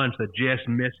left punch that just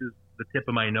misses the tip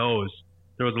of my nose.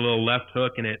 Throws a little left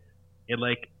hook, and it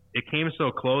came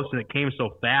so close, and it came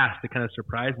so fast. It kind of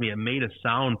surprised me. It made a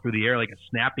sound through the air, like a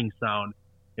snapping sound.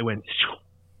 It went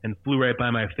and flew right by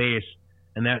my face,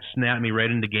 and that snapped me right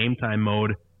into game time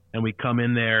mode. And we come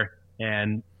in there,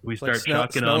 and we start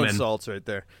chucking them, and salts right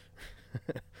there.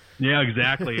 Yeah,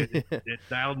 exactly. It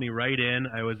dialed me right in.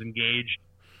 I was engaged,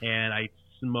 and I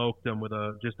smoked him with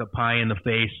just a pie in the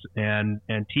face, and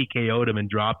TKO'd him and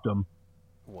dropped him.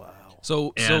 Wow.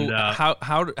 So how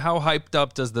hyped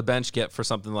up does the bench get for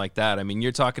something like that? I mean,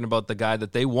 you're talking about the guy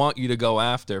that they want you to go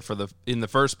after in the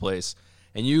first place,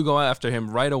 and you go after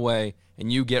him right away,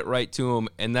 and you get right to him,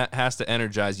 and that has to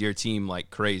energize your team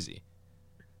like crazy.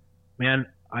 Man,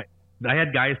 I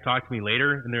had guys talk to me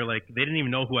later, and they're like, they didn't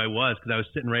even know who I was because I was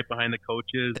sitting right behind the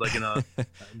coaches. Like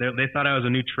they thought I was a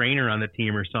new trainer on the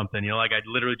team or something. Like I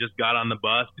literally just got on the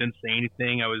bus, didn't say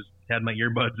anything. Had my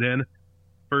earbuds in.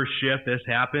 First shift, this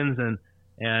happens,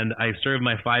 and I served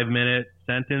my 5-minute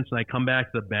sentence, and I come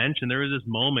back to the bench, and there was this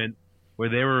moment where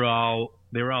they were all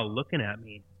looking at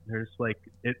me. There's like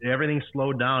everything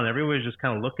slowed down. Everyone was just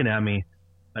kind of looking at me.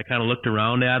 I kind of looked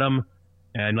around at them.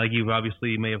 And like you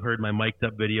may have heard my mic'd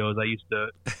up videos, I used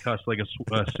to cuss like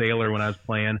a sailor when I was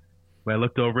playing. When I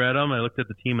looked over at them, I looked at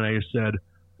the team, and I just said,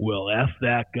 "Well, F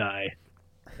that guy."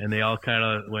 And they all kind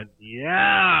of went,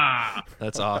 "Yeah."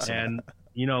 That's awesome. And,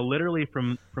 literally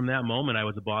from that moment, I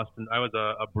was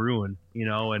a Bruin,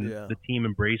 and the team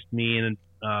embraced me. And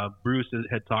Bruce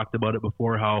had talked about it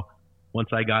before, how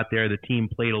once I got there, the team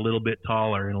played a little bit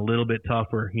taller and a little bit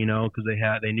tougher, because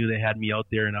they knew they had me out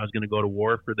there and I was going to go to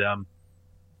war for them.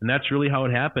 And that's really how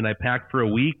it happened. I packed for a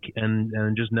week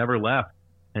and just never left,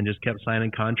 and just kept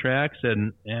signing contracts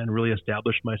and really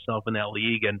established myself in that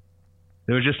league. And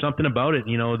there was just something about it.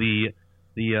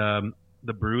 the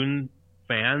Bruin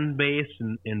fan base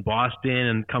in Boston,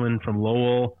 and coming from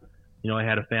Lowell, I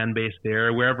had a fan base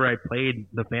there. Wherever I played,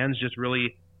 the fans just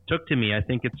really took to me. I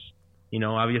think it's,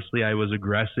 obviously I was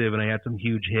aggressive and I had some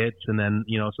huge hits and then,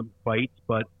 some fights,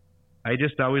 but I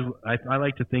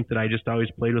like to think that I just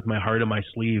always played with my heart on my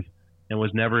sleeve and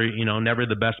was never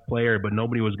the best player, but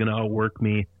nobody was going to outwork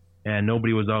me and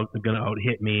nobody was going to out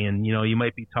hit me. And, you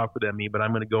might be tougher than me, but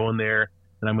I'm going to go in there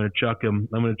and I'm going to chuck him,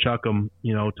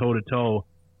 toe to toe.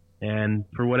 And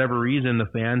for whatever reason, the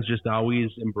fans just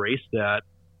always embraced that.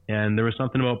 And there was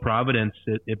something about Providence.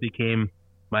 It became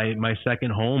my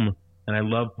second home, and I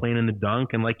loved playing in the dunk.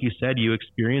 And like you said, you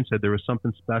experienced it. There was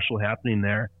something special happening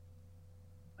there.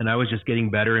 And I was just getting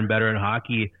better and better at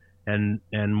hockey and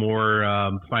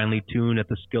more finely tuned at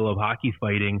the skill of hockey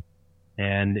fighting.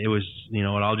 And it was, it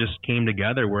all just came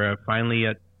together where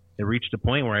it reached a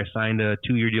point where I signed a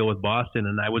 2-year deal with Boston,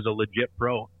 and I was a legit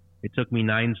pro. It took me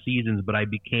 9 seasons, but I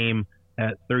became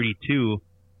at 32.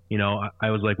 I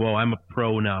was like, whoa, I'm a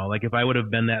pro now. Like if I would have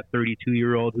been that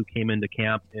 32-year-old who came into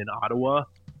camp in Ottawa,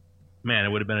 man, it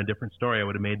would have been a different story. I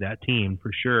would have made that team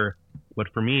for sure.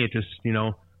 But for me, it just,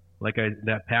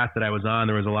 that path that I was on,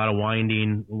 there was a lot of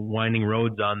winding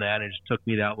roads on that. And it just took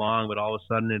me that long, but all of a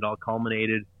sudden it all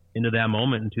culminated into that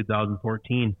moment in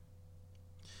 2014.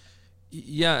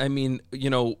 Yeah. I mean,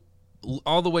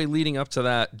 all the way leading up to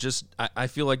that, I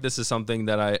feel like this is something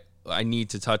that I need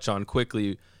to touch on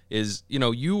quickly is,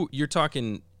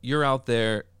 you're out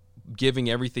there giving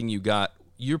everything you got.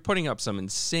 You're putting up some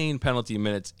insane penalty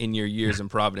minutes in your years in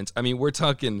Providence. I mean, we're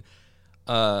talking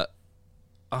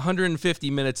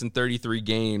 150 minutes in 33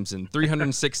 games and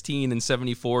 316 in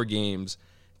 74 games,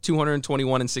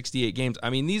 221 in 68 games. I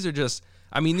mean, these are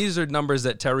numbers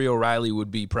that Terry O'Reilly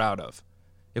would be proud of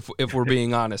if we're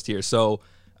being honest here. So,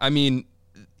 I mean,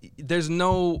 there's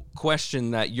no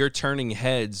question that you're turning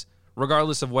heads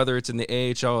regardless of whether it's in the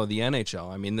AHL or the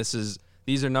NHL. I mean,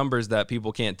 these are numbers that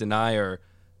people can't deny, or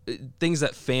things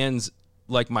that fans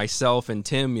like myself and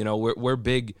Tim, we're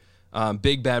big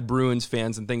Bad Bruins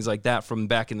fans and things like that from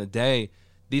back in the day.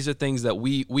 These are things that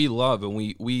we love and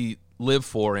we live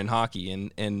for in hockey.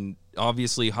 And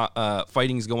obviously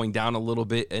fighting's going down a little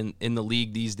bit in the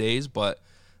league these days, but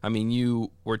I mean,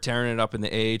 you were tearing it up in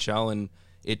the AHL and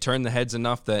it turned the heads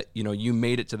enough that, you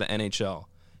made it to the NHL.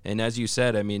 And as you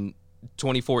said, I mean,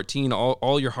 2014,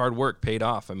 all your hard work paid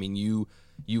off. I mean, you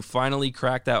finally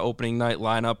cracked that opening night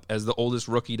lineup as the oldest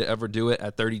rookie to ever do it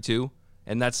at 32.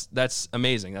 And that's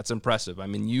amazing. That's impressive. I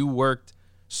mean, you worked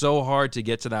so hard to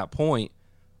get to that point.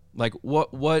 Like,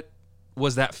 what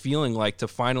was that feeling like to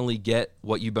finally get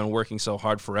what you've been working so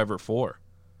hard forever for?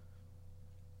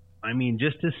 I mean,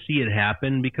 just to see it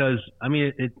happen, because I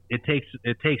mean, it takes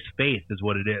faith is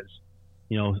what it is.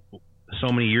 So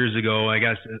many years ago, I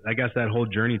guess that whole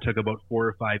journey took about 4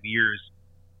 or 5 years.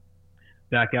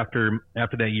 Back after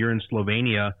that year in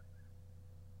Slovenia,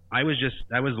 I was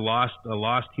a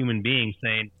lost human being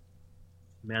saying,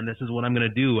 man, this is what I'm going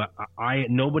to do.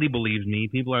 Nobody believes me.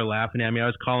 People are laughing at me. I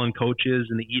was calling coaches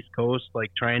in the East Coast,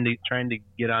 like trying to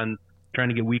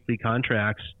get weekly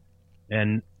contracts,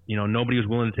 and nobody was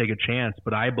willing to take a chance,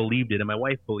 but I believed it and my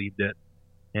wife believed it.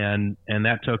 And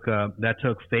that took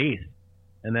faith.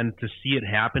 And then to see it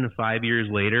happen 5 years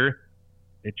later,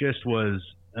 it just was,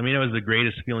 it was the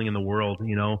greatest feeling in the world.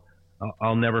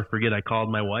 I'll never forget. I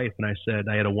called my wife and I said,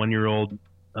 I had a 1-year-old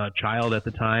child at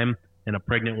the time and a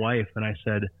pregnant wife. And I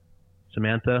said,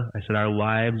 Samantha, our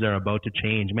lives are about to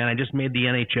change. Man, I just made the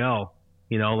NHL,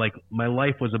 like my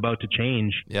life was about to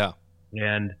change. Yeah.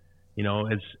 And,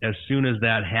 as soon as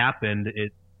that happened,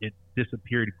 it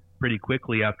disappeared pretty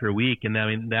quickly after a week. And I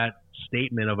mean, that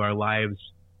statement of our lives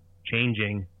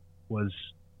changing was,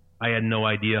 I had no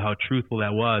idea how truthful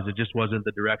that was. It just wasn't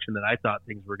the direction that I thought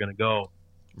things were going to go.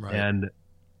 Right. And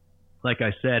like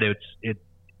I said, it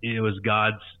was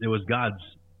God's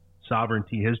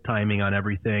sovereignty, his timing on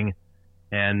everything,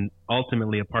 and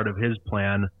ultimately a part of his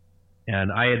plan.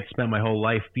 And I had spent my whole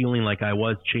life feeling like I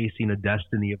was chasing a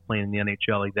destiny of playing in the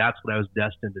NHL. Like that's what I was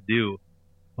destined to do.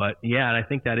 But yeah, and I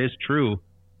think that is true.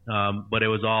 But it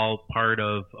was all part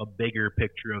of a bigger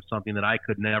picture of something that I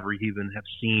could never even have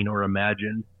seen or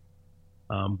imagined.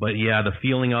 But yeah, the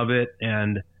feeling of it,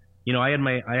 and I had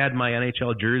my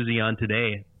NHL jersey on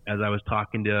today as I was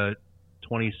talking to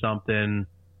 20-something,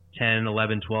 10,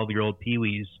 11, 12-year-old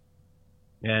peewees.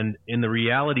 And in the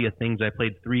reality of things, I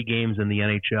played 3 games in the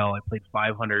NHL. I played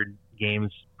 500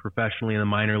 games professionally in the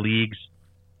minor leagues,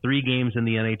 3 games in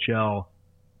the NHL.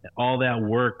 All that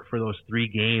work for those 3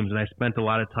 games, and I spent a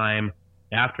lot of time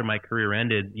after my career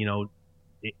ended,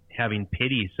 having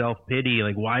self-pity,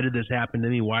 like, why did this happen to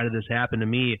me? Why did this happen to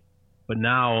me? But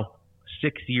now,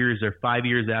 6 years or 5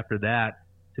 years after that,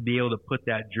 to be able to put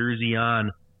that jersey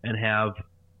on and have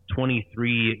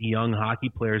 23 young hockey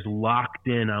players locked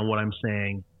in on what I'm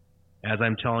saying, as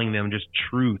I'm telling them just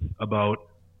truth about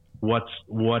what's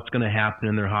going to happen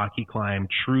in their hockey climb,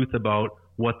 truth about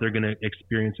what they're going to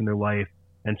experience in their life,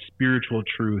 and spiritual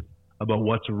truth about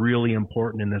what's really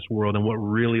important in this world and what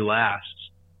really lasts.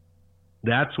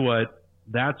 That's what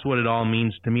it all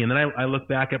means to me. And then I look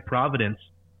back at Providence.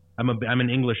 I'm an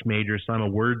English major, so I'm a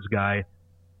words guy.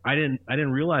 I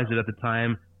didn't realize it at the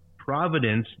time.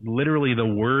 Providence, literally the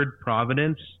word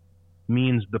providence,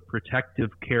 means the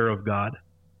protective care of God.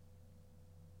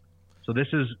 So this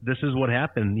is what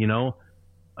happened. You know,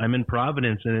 I'm in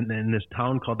Providence in this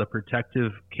town called the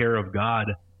protective care of God,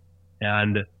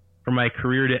 and for my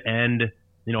career to end,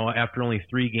 you know, after only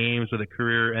 3 games with a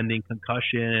career-ending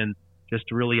concussion and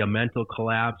just really a mental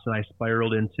collapse, and I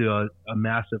spiraled into a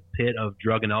massive pit of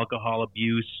drug and alcohol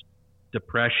abuse,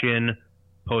 depression,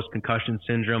 post-concussion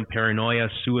syndrome, paranoia,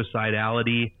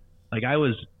 suicidality. Like I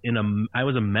was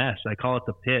a mess. I call it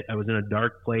the pit. I was in a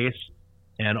dark place,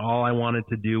 and all I wanted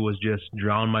to do was just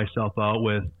drown myself out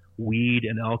with weed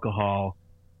and alcohol.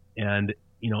 And,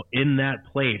 you know, in that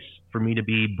place, for me to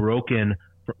be broken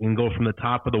and go from the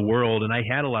top of the world, and I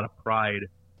had a lot of pride.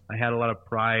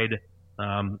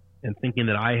 And thinking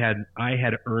that I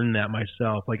had earned that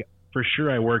myself. Like, for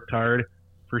sure I worked hard.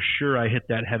 For sure I hit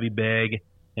that heavy bag,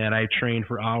 and I trained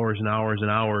for hours and hours and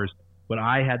hours. But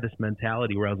I had this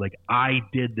mentality where I was like, I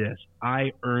did this.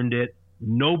 I earned it.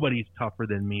 Nobody's tougher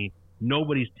than me.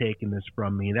 Nobody's taking this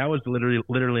from me. That was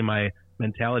literally my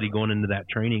mentality going into that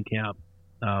training camp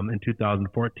in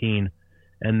 2014.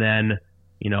 And then,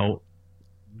 you know,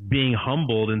 being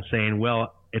humbled and saying,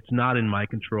 well, it's not in my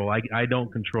control. I don't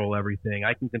control everything.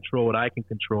 I can control what I can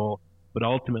control, but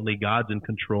ultimately God's in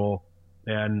control.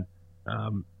 And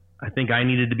I think I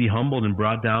needed to be humbled and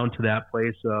brought down to that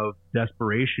place of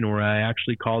desperation where I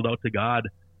actually called out to God,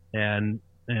 and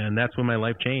that's when my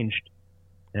life changed.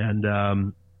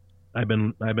 And I've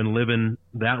been living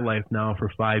that life now for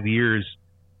 5 years,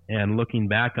 and looking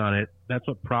back on it, that's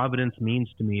what Providence means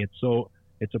to me.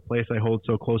 It's a place I hold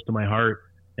so close to my heart.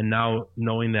 And now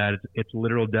knowing that its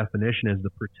literal definition is the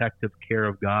protective care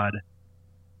of God,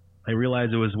 I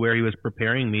realized it was where he was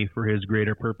preparing me for his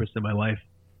greater purpose in my life.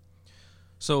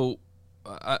 So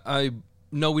I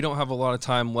know we don't have a lot of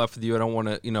time left with you. I don't want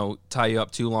to, you know, tie you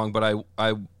up too long, but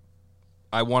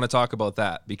I want to talk about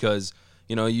that because,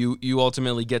 you know, you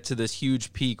ultimately get to this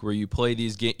huge peak where you play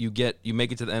these games, you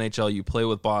make it to the NHL, you play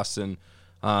with Boston,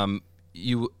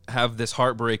 you have this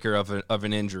heartbreaker of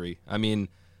an injury. I mean,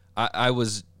 I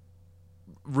was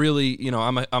really, you know,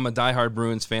 I'm a diehard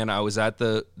Bruins fan. I was at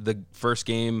the first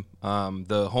game,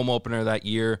 the home opener that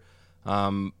year,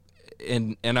 and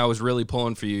I was really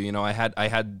pulling for you. You know, I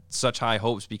had such high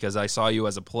hopes because I saw you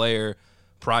as a player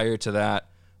prior to that.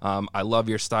 I love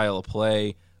your style of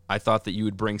play. I thought that you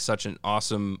would bring such an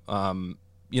awesome,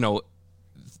 you know,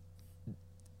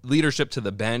 leadership to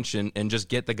the bench and just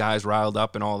get the guys riled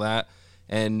up and all that.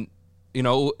 And, you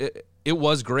know, it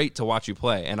was great to watch you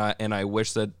play, and I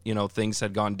wish that, you know, things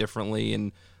had gone differently,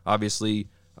 and obviously,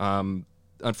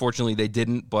 unfortunately, they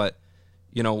didn't. But,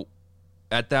 you know,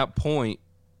 at that point,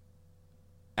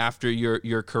 after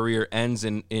your career ends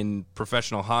in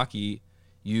professional hockey,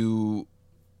 you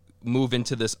move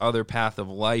into this other path of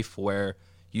life where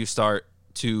you start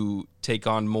to take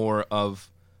on more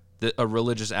of a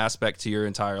religious aspect to your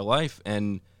entire life,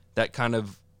 and that kind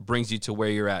of brings you to where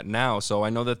you're at now. So I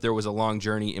know that there was a long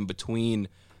journey in between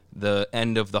the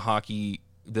end of the hockey,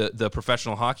 the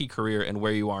professional hockey career and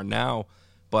where you are now.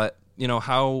 But, you know,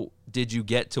 how did you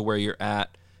get to where you're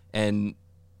at? And,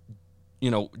 you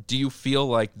know, do you feel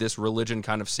like this religion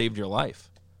kind of saved your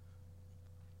life?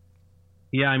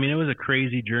 Yeah, I mean, it was a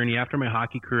crazy journey. After my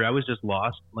hockey career, I was just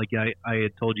lost. Like I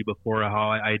had told you before, how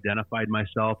I identified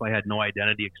myself. I had no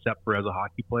identity except for as a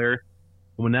hockey player.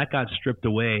 When that got stripped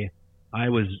away, I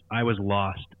was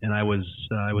lost, and I was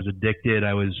addicted.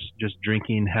 I was just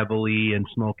drinking heavily and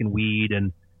smoking weed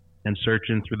and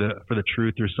searching for the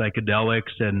truth through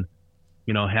psychedelics, and,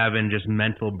 you know, having just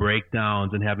mental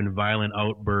breakdowns and having violent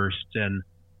outbursts and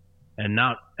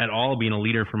not at all being a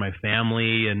leader for my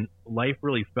family. And life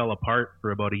really fell apart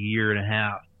for about a year and a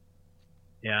half.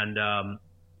 And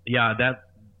yeah,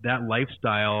 that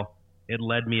lifestyle, it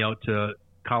led me out to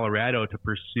Colorado to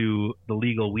pursue the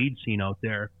legal weed scene out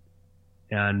there.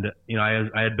 And, you know,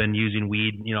 I had been using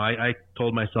weed. You know, I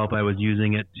told myself I was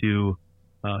using it to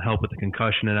help with the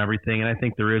concussion and everything. And I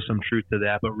think there is some truth to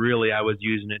that. But really, I was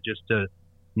using it just to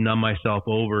numb myself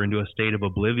over into a state of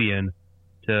oblivion,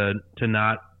 to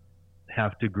not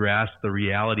have to grasp the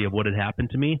reality of what had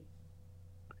happened to me.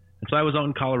 And so I was out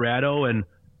in Colorado, and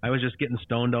I was just getting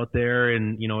stoned out there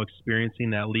and,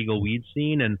 experiencing that legal weed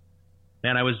scene. And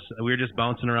man, we were just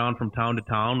bouncing around from town to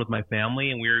town with my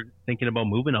family, and we were thinking about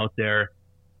moving out there.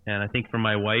 And I think from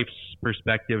my wife's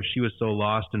perspective, she was so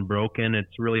lost and broken.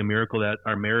 It's really a miracle that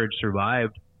our marriage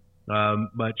survived.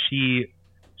 But she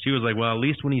was like, well, at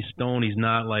least when he's stoned, he's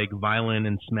not like violent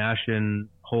and smashing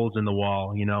holes in the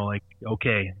wall,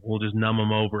 okay, we'll just numb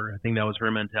him over. I think that was her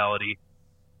mentality.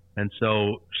 And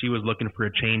so she was looking for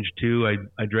a change too.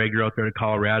 I dragged her out there to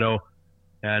Colorado,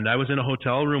 and I was in a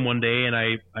hotel room one day, and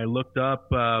I looked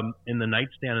up in the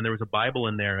nightstand, and there was a Bible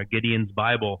in there, a Gideon's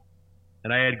Bible.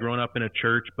 And I had grown up in a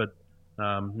church, but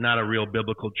not a real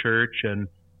biblical church. And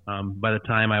by the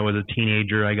time I was a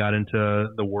teenager, I got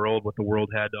into the world, what the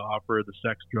world had to offer, the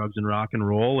sex, drugs, and rock and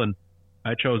roll. And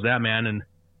I chose that, man. And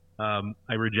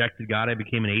I rejected God. I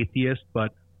became an atheist.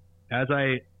 But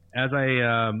the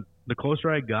closer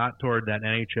I got toward that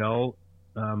NHL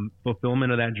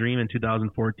fulfillment of that dream in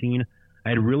 2014, I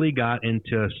had really got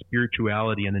into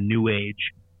spirituality and the New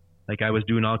Age. Like, I was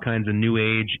doing all kinds of New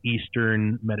Age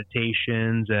Eastern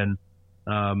meditations, and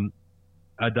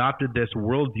adopted this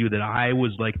worldview that I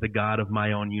was like the God of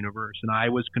my own universe, and I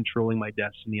was controlling my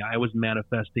destiny. I was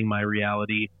manifesting my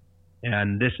reality,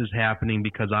 and this is happening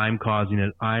because I'm causing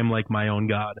it. I'm like my own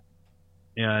God.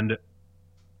 And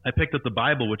I picked up the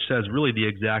Bible, which says really the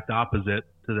exact opposite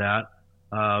to that.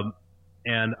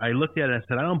 And I looked at it and I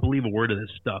said, I don't believe a word of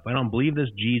this stuff. I don't believe this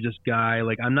Jesus guy.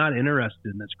 Like, I'm not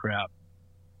interested in this crap.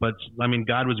 But I mean,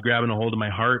 God was grabbing a hold of my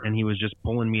heart, and he was just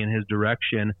pulling me in his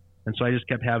direction. And so I just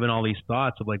kept having all these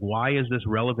thoughts of like, why is this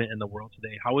relevant in the world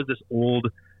today? How is this old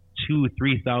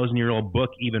 2,000-3,000-year-old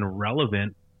book even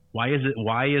relevant? Why is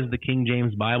the King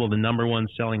James Bible the #1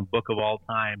 selling book of all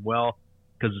time? Well,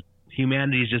 because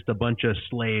humanity is just a bunch of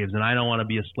slaves, and I don't want to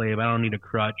be a slave. I don't need a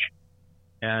crutch.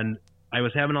 And I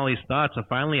was having all these thoughts, and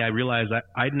finally I realized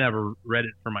I'd never read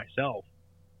it for myself.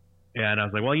 And I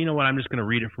was like, well, you know what? I'm just going to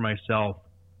read it for myself.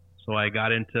 So I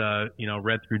got into,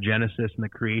 read through Genesis and the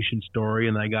creation story,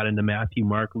 and then I got into Matthew,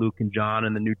 Mark, Luke, and John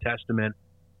in the New Testament,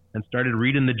 and started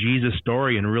reading the Jesus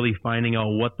story and really finding out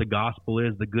what the gospel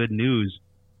is, the good news.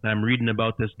 And I'm reading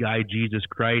about this guy, Jesus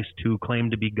Christ, who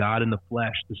claimed to be God in the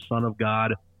flesh, the Son of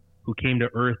God, who came to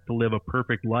earth to live a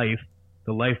perfect life,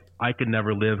 the life I could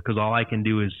never live because all I can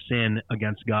do is sin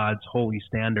against God's holy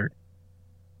standard.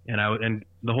 And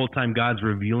the whole time God's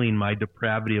revealing my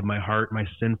depravity of my heart, my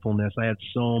sinfulness. I had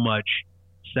so much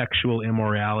sexual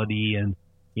immorality and,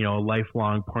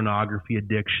 lifelong pornography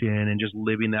addiction and just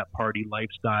living that party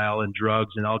lifestyle and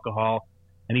drugs and alcohol.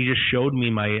 And he just showed me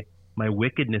my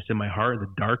wickedness in my heart, the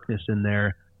darkness in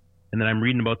there. And then I'm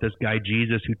reading about this guy,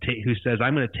 Jesus, who says,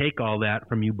 I'm going to take all that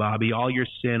from you, Bobby, all your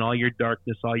sin, all your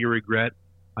darkness, all your regret.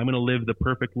 I'm going to live the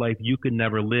perfect life you could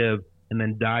never live, and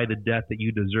then die the death that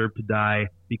you deserve to die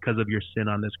because of your sin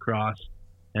on this cross.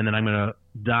 And then I'm going to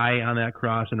die on that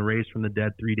cross and raise from the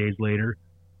dead 3 days later.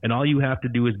 And all you have to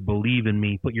do is believe in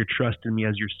me, put your trust in me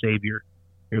as your Savior,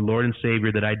 your Lord and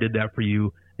Savior, that I did that for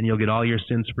you, and you'll get all your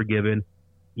sins forgiven.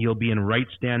 You'll be in right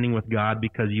standing with God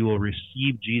because you will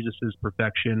receive Jesus's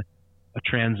perfection, a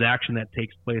transaction that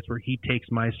takes place where he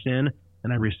takes my sin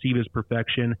and I receive his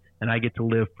perfection, and I get to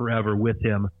live forever with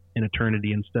him in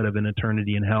eternity instead of an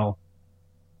eternity in hell.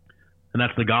 And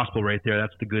that's the gospel right there.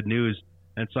 That's the good news.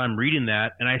 And so I'm reading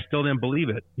that, and I still didn't believe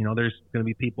it. There's going to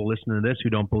be people listening to this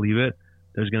who don't believe it.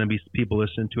 There's going to be people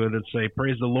listening to it that say,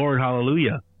 praise the Lord,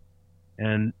 hallelujah.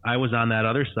 And I was on that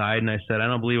other side, and I said, I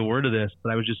don't believe a word of this,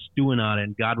 but I was just stewing on it,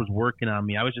 and God was working on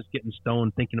me. I was just getting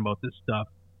stoned thinking about this stuff.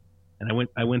 And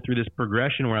I went through this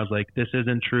progression where I was like, this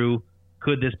isn't true.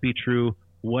 Could this be true?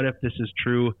 What if this is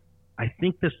true? I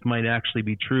think this might actually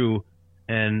be true.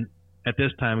 And at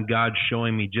this time, God's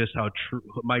showing me just how true,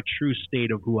 my true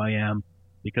state of who I am,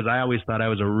 because I always thought I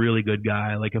was a really good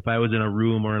guy. Like, if I was in a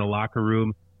room or in a locker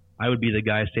room, I would be the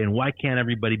guy saying, why can't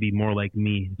everybody be more like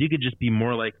me? If you could just be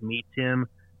more like me, Tim,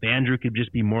 if Andrew could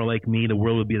just be more like me, the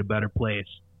world would be a better place.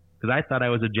 Because I thought I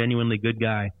was a genuinely good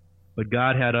guy. But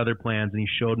God had other plans, and he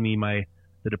showed me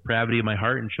the depravity of my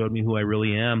heart and showed me who I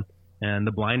really am. And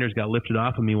the blinders got lifted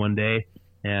off of me one day,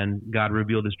 and God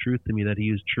revealed his truth to me, that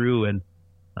he is true. And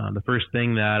the first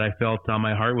thing that I felt on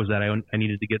my heart was that I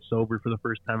needed to get sober for the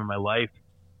first time in my life.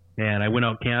 And I went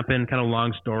out camping, kind of a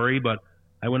long story, but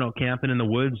I went out camping in the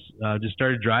woods, just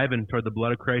started driving toward the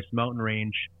Blood of Christ mountain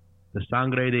range, the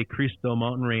Sangre de Cristo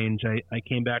mountain range. I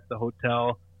came back to the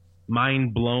hotel,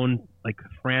 mind blown, like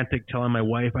frantic, telling my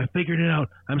wife, I figured it out.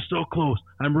 I'm so close.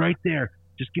 I'm right there.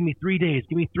 Just give me 3 days.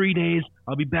 Give me 3 days.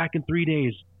 I'll be back in 3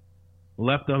 days.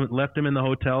 Left him in the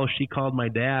hotel. She called my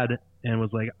dad, and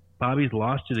was like, Bobby's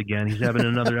lost it again. He's having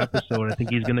another episode. I think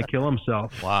he's going to kill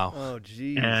himself. Wow. Oh,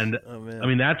 geez. And oh, man. I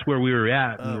mean, that's where we were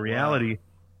at. In Oh, reality,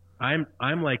 I'm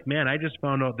like, man, I just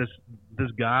found out this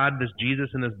God, this Jesus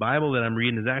in this Bible that I'm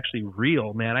reading is actually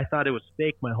real, man. I thought it was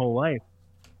fake my whole life.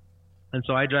 And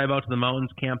so I drive out to the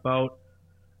mountains, camp out.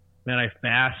 Man, I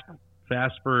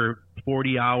fast for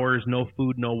 40 hours, no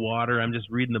food, no water. I'm just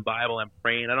reading the Bible. I'm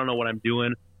praying. I don't know what I'm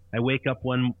doing. I wake up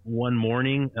one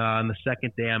morning on the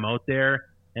second day I'm out there,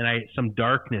 and some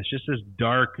darkness, just this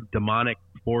dark demonic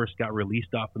force got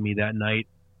released off of me that night.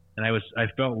 And I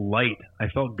felt light. I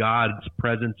felt God's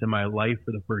presence in my life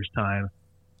for the first time.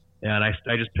 And I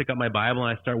just pick up my Bible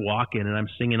and I start walking, and I'm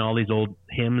singing all these old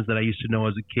hymns that I used to know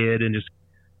as a kid, and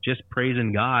just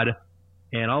praising God.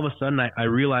 And all of a sudden I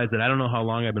realized that I don't know how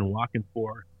long I've been walking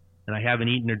for, and I haven't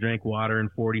eaten or drank water in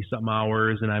 40 something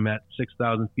hours, and I'm at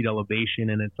 6,000 feet elevation,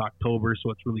 and it's October,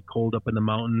 so it's really cold up in the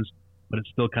mountains, but it's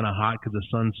still kind of hot because the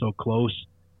sun's so close,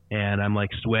 and I'm like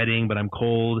sweating, but I'm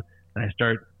cold, and I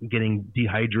start getting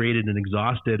dehydrated and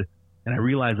exhausted, and I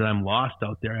realize that I'm lost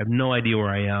out there. I have no idea where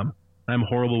I am. I'm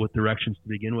horrible with directions to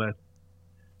begin with.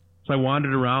 So I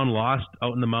wandered around, lost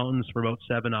out in the mountains for about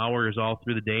 7 hours all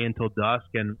through the day until dusk,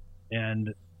 and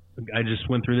I just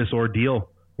went through this ordeal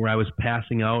where I was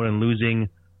passing out and losing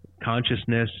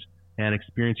consciousness and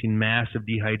experiencing massive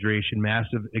dehydration,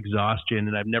 massive exhaustion,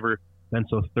 and I've never been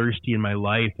so thirsty in my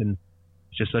life. And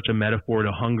it's just such a metaphor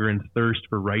to hunger and thirst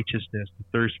for righteousness, to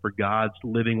thirst for God's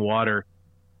living water.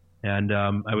 And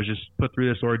I was just put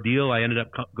through this ordeal. I ended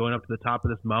up going up to the top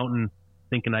of this mountain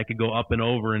thinking I could go up and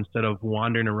over instead of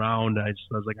wandering around. I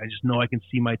was like, I just know I can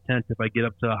see my tent if I get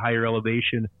up to a higher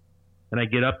elevation. And I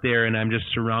get up there and I'm just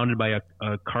surrounded by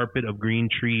a carpet of green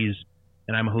trees,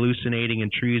 and I'm hallucinating,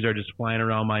 and trees are just flying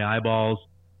around my eyeballs.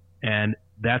 And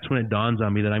that's when it dawns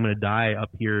on me that I'm going to die up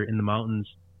here in the mountains.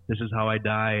 This is how I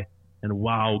die. And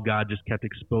wow, God just kept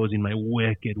exposing my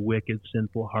wicked, wicked,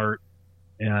 sinful heart.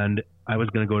 And I was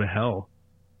going to go to hell.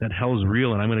 That hell's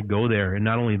real, and I'm going to go there. And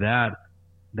not only that,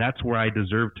 that's where I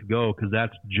deserve to go, because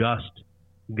that's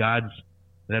God's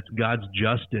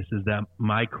justice, is that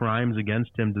my crimes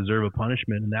against him deserve a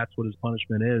punishment, and that's what his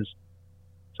punishment is.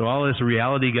 So all this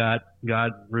reality got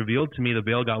revealed to me. The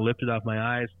veil got lifted off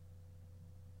my eyes.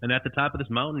 And at the top of this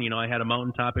mountain, I had a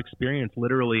mountaintop experience,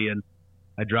 literally, and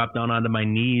I dropped down onto my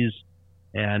knees,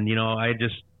 and, I had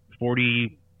just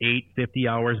 48, 50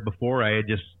 hours before, I had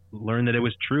just learned that it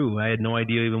was true. I had no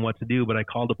idea even what to do, but I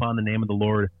called upon the name of the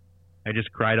Lord. I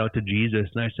just cried out to Jesus,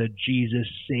 and I said, Jesus,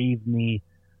 save me.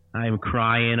 I'm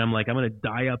crying. I'm like, I'm going to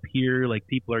die up here. Like,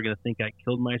 people are going to think I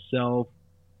killed myself.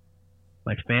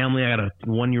 My family, I got a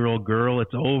 1-year-old girl.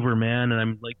 It's over, man. And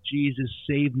I'm like, Jesus,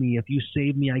 save me. If you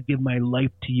save me, I give my life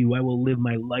to you. I will live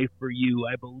my life for you.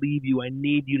 I believe you. I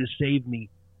need you to save me.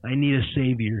 I need a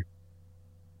savior.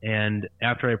 And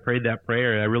after I prayed that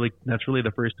prayer, that's really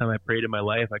the first time I prayed in my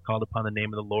life. I called upon the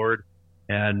name of the Lord,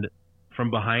 and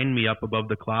from behind me up above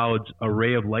the clouds, a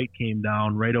ray of light came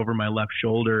down right over my left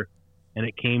shoulder, and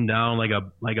it came down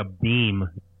like a beam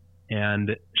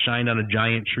and shined on a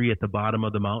giant tree at the bottom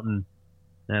of the mountain.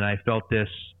 And I felt this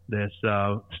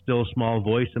still small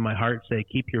voice in my heart say,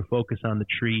 keep your focus on the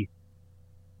tree.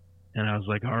 And I was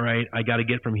like, all right, I got to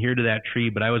get from here to that tree.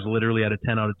 But I was literally at a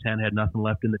 10 out of 10, had nothing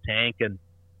left in the tank, and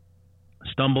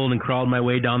stumbled and crawled my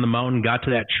way down the mountain, got to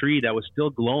that tree that was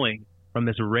still glowing from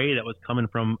this ray that was coming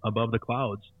from above the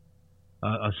clouds.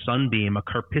 A sunbeam, a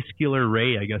corpuscular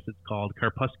ray, I guess it's called,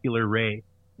 corpuscular ray.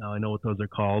 Now I know what those are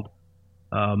called.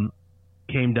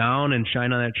 Came down and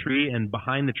shined on that tree, and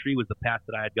behind the tree was the path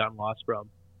that I had gotten lost from.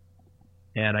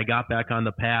 And I got back on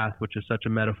the path, which is such a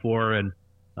metaphor, and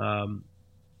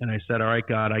I said, all right,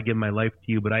 God, I give my life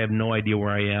to you, but I have no idea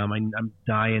where I am. I'm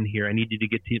dying here. I need you to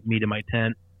get me to my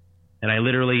tent. And I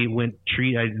literally went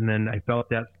and then I felt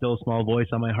that still small voice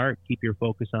on my heart, keep your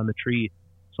focus on the tree.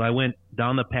 So I went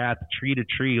down the path, tree to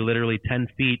tree, literally 10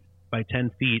 feet by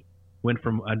 10 feet.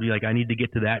 I'd be like, I need to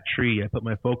get to that tree. I put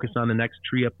my focus on the next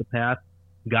tree up the path,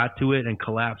 got to it, and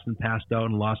collapsed and passed out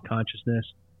and lost consciousness.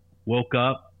 Woke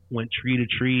up, went tree to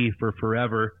tree for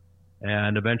forever,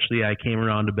 and eventually I came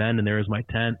around a bend, and there was my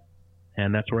tent,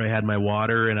 and that's where I had my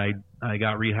water, and I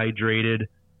got rehydrated,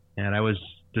 and I was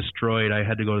destroyed. I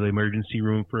had to go to the emergency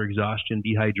room for exhaustion,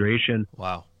 dehydration.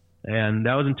 Wow. And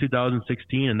that was in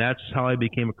 2016, and that's how I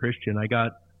became a Christian.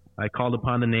 I called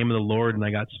upon the name of the Lord, and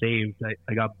I got saved.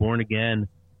 I got born again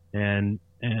and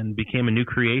became a new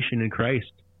creation in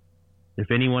Christ.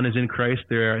 If anyone is in Christ,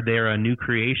 they are a new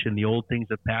creation. The old things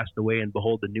have passed away, and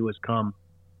behold, the new has come.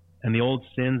 And the old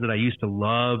sins that I used to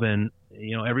love, and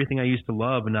everything I used to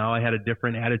love, and now I had a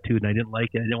different attitude, and I didn't like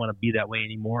it. I didn't want to be that way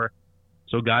anymore.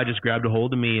 So God just grabbed a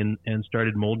hold of me and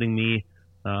started molding me,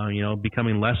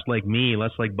 becoming less like me,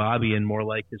 less like Bobby, and more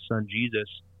like his son Jesus.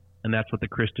 And that's what the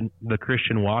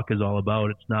Christian walk is all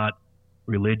about. It's not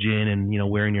religion and,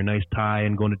 wearing your nice tie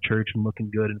and going to church and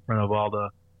looking good in front of all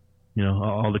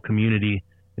the community.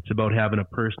 It's about having a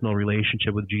personal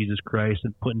relationship with Jesus Christ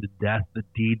and putting to death the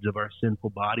deeds of our sinful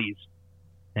bodies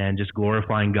and just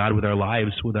glorifying God with our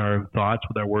lives, with our thoughts,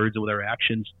 with our words, and with our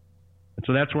actions. And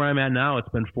so that's where I'm at now. It's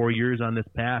been 4 years on this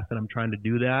path, and I'm trying to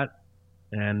do that.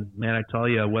 And man, I tell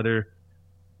you, whether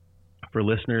for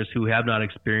listeners who have not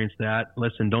experienced that,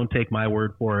 listen, don't take my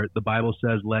word for it. The Bible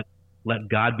says, let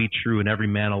God be true and every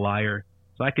man a liar.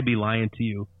 So I could be lying to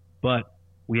you, but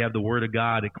we have the Word of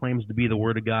God. It claims to be the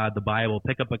Word of God, the Bible.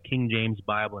 Pick up a King James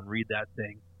Bible and read that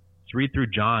thing. Just read through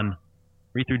John.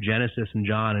 Read through Genesis and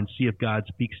John and see if God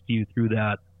speaks to you through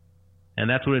that. And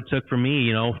that's what it took for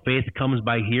me. Faith comes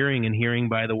by hearing, and hearing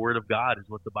by the Word of God is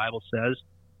what the Bible says.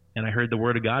 And I heard the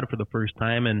Word of God for the first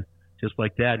time, and just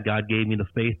like that, God gave me the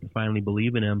faith to finally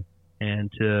believe in Him and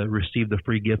to receive the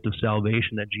free gift of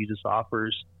salvation that Jesus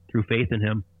offers through faith in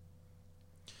Him.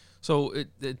 So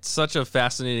it's such a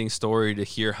fascinating story to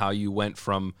hear how you went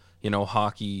from,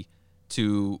 hockey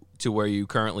to where you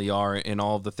currently are and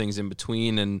all of the things in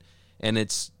between. And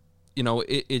it's,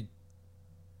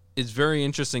 it's very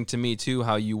interesting to me too,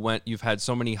 how you've had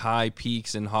so many high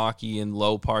peaks in hockey and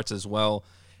low parts as well.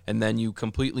 And then you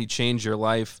completely change your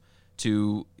life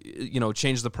to,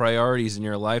 change the priorities in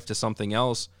your life to something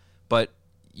else. But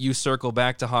you circle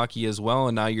back to hockey as well.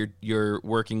 And now you're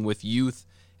working with youth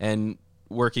and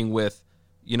working with,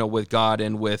 with God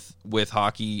and with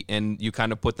hockey, and you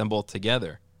kind of put them both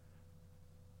together.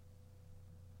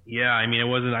 Yeah, it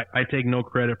wasn't, I take no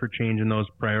credit for changing those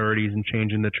priorities and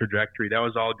changing the trajectory. That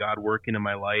was all God working in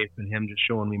my life and Him just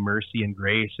showing me mercy and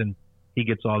grace, and He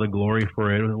gets all the glory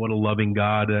for it. What a loving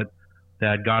God,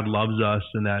 that God loves us,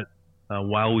 and that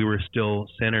while we were still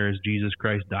sinners, Jesus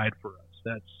Christ died for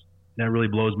us. That really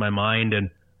blows my mind. And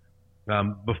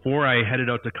before I headed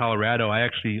out to Colorado, I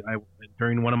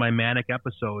during one of my manic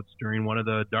episodes, during one of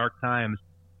the dark times,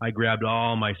 I grabbed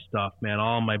all my stuff, man,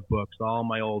 all my books, all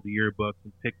my old yearbooks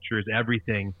and pictures,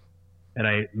 everything. And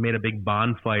I made a big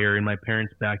bonfire in my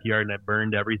parents' backyard, and I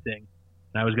burned everything.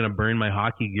 And I was going to burn my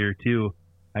hockey gear too.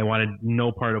 I wanted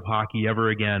no part of hockey ever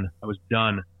again. I was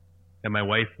done. And my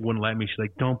wife wouldn't let me. She's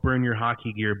like, "Don't burn your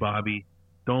hockey gear, Bobby.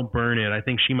 Don't burn it." I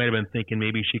think she might have been thinking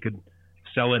maybe she could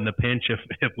sell it in a pinch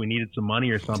if we needed some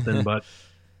money or something. But,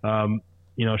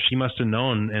 she must have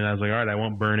known. And I was like, all right, I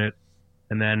won't burn it.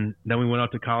 And then we went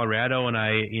out to Colorado, and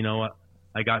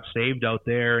I got saved out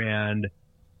there. And,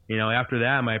 after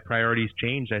that, my priorities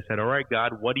changed. I said, all right,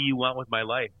 God, what do you want with my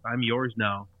life? I'm yours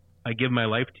now. I give my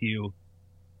life to you.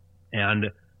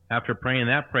 And after praying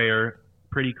that prayer,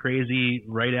 pretty crazy,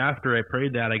 right after I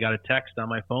prayed that, I got a text on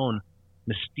my phone.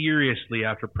 Mysteriously,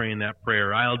 after praying that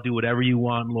prayer, "I'll do whatever you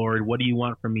want, Lord. What do you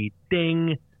want from me?"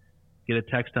 Ding. Get a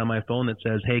text on my phone that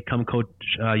says, "Hey, come coach.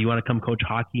 You want to come coach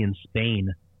hockey in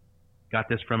Spain?" Got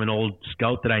this from an old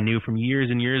scout that I knew from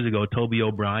years and years ago, Toby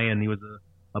O'Brien. He was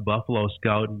a Buffalo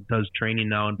scout and does training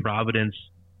now in Providence,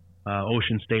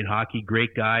 Ocean State hockey.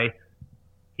 Great guy.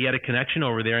 He had a connection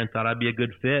over there and thought I'd be a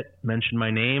good fit. Mentioned my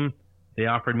name. They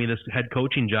offered me this head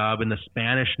coaching job in the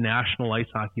Spanish National Ice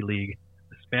Hockey League,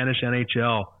 the Spanish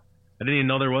NHL. I didn't even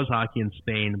know there was hockey in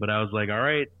Spain, but I was like, all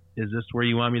right, is this where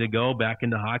you want me to go, back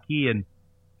into hockey? And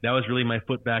that was really my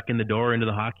foot back in the door into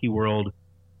the hockey world.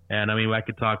 And I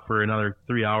could talk for another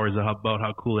 3 hours about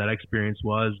how cool that experience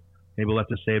was. Maybe we'll have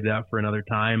to save that for another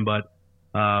time. But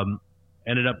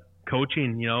ended up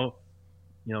coaching,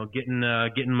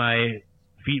 getting my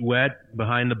feet wet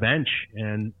behind the bench,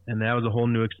 and that was a whole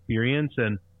new experience.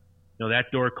 And that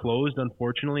door closed,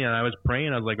 unfortunately, and I was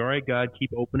praying. I was like, all right, God,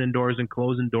 keep opening doors and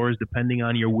closing doors depending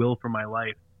on your will for my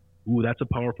life. Ooh, that's a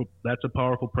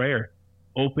powerful prayer.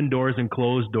 Open doors and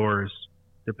close doors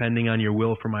depending on your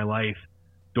will for my life.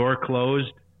 Door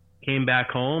closed, came back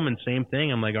home, and same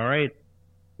thing. I'm like, all right,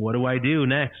 what do I do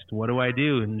next? What do I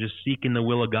do? And just seeking the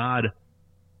will of God.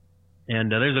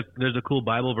 And there's a cool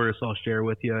Bible verse I'll share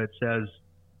with you. It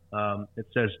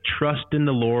says, "Trust in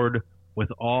the Lord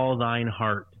with all thine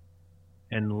heart,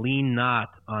 and lean not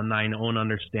on thine own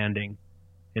understanding.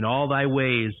 In all thy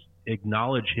ways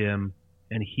acknowledge him,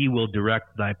 and he will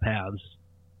direct thy paths."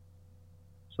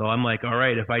 So I'm like, all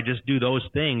right, if I just do those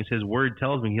things, his word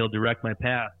tells me he'll direct my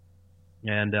path.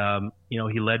 And,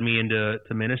 he led me into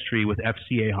ministry with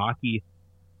FCA Hockey,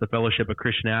 the Fellowship of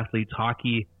Christian Athletes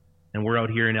Hockey. And we're out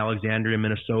here in Alexandria,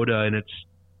 Minnesota. And it's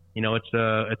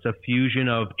a fusion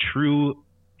of true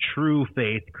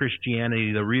faith,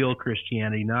 Christianity, the real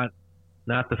Christianity, not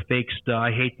not the fake stuff.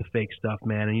 I hate the fake stuff,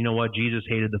 man. And you know what? Jesus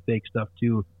hated the fake stuff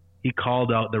too. He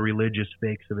called out the religious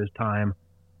fakes of his time.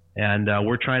 And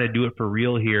we're trying to do it for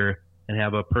real here and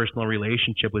have a personal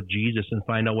relationship with Jesus and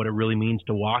find out what it really means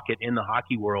to walk it in the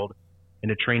hockey world and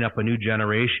to train up a new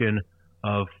generation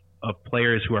of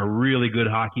players who are really good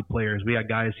hockey players. We got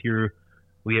guys here.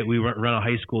 We run a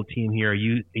high school team here, a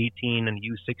U18 and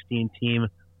U16 team.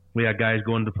 We got guys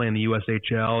going to play in the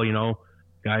USHL, you know,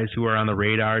 guys who are on the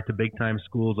radar to big time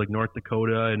schools like North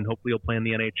Dakota, and hopefully he'll play in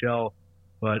the NHL.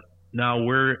 But now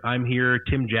I'm here.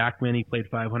 Tim Jackman, he played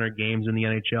 500 games in the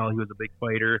NHL. He was a big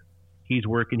fighter. He's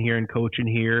working here and coaching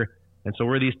here. And so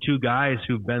we're these two guys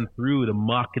who've been through the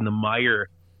muck and the mire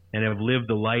and have lived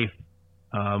the life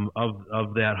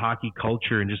of that hockey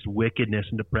culture and just wickedness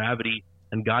and depravity.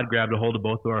 And God grabbed a hold of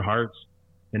both of our hearts.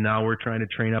 And now we're trying to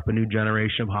train up a new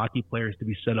generation of hockey players to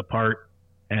be set apart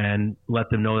and let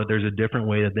them know that there's a different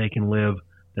way that they can live,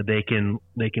 that they can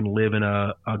live in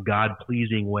a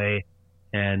God-pleasing way.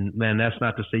 And, man, that's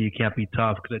not to say you can't be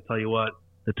tough, because I tell you what,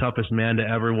 the toughest man to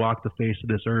ever walk the face of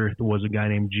this earth was a guy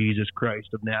named Jesus Christ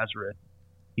of Nazareth.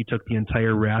 He took the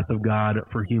entire wrath of God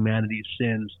for humanity's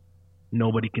sins.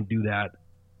 Nobody can do that.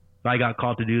 If I got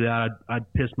called to do that,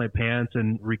 I'd piss my pants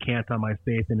and recant on my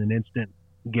faith in an instant,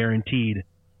 guaranteed.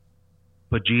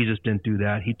 But Jesus didn't do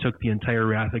that. He took the entire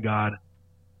wrath of God,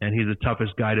 and he's the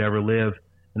toughest guy to ever live.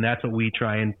 And that's what we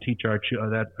try and teach our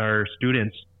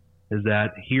students, is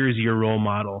that here's your role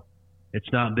model. It's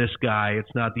not this guy.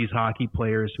 It's not these hockey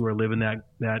players who are living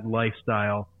that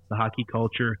lifestyle, the hockey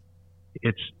culture.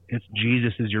 It's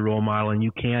Jesus is your role model, and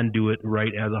you can do it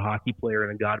right as a hockey player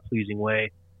in a God-pleasing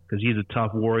way, because he's a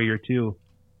tough warrior too.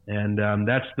 And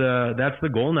that's the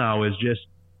goal now, is just,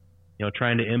 you know,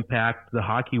 trying to impact the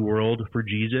hockey world for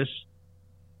Jesus.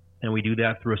 And we do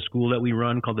that through a school that we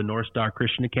run called the North Star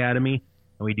Christian Academy.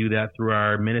 And we do that through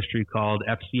our ministry called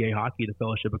FCA Hockey, the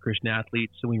Fellowship of Christian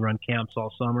Athletes. And we run camps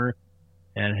all summer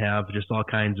and have just all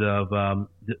kinds of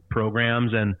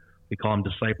programs, and we call them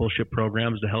discipleship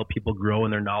programs, to help people grow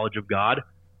in their knowledge of God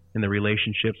and their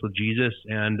relationships with Jesus,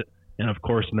 and of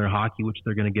course in their hockey, which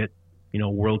they're going to get, you know,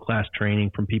 world-class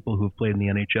training from people who've played in the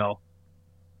NHL.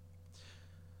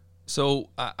 So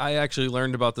I actually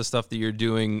learned about the stuff that you're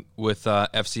doing with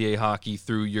FCA Hockey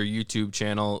through your YouTube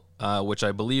channel, which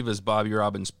I believe is Bobby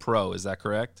Robbins Pro. Is that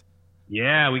correct?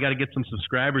 Yeah, we got to get some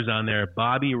subscribers on there.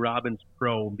 Bobby Robbins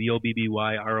Pro,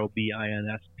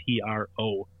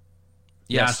 BOBBYROBINSPRO. Yes.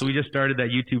 Yeah, so we just started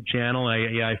that YouTube channel.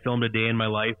 I filmed a day in my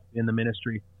life in the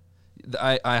ministry.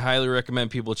 I highly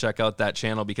recommend people check out that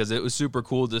channel, because it was super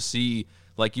cool to see,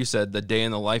 like you said, the day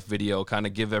in the life video, kind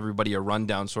of give everybody a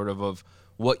rundown sort of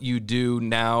what you do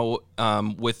now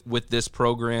with this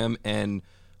program, and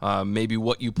maybe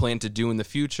what you plan to do in the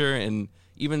future, and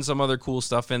even some other cool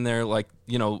stuff in there, like,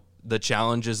 you know, the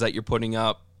challenges that you're putting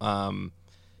up.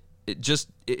 It's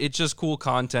just cool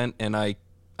content, and I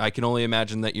can only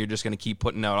imagine that you're just going to keep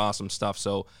putting out awesome stuff.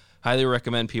 So highly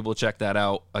recommend people check that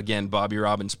out. Again, Bobby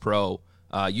Robbins Pro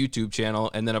YouTube channel.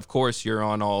 And then, of course, you're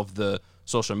on all of the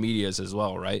social medias as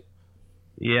well, right?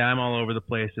 Yeah, I'm all over the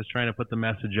place, just trying to put the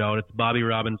message out. It's Bobby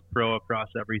Robbins Pro across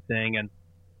everything. And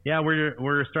yeah,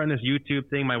 we're starting this YouTube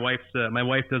thing. My wife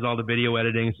does all the video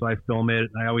editing, so I film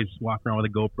it. I always walk around with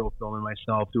a GoPro filming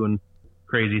myself, doing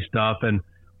crazy stuff. And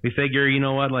we figure, you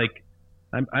know what, like,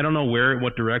 I don't know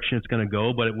what direction it's going to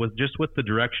go, but it was just with the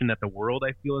direction that the world,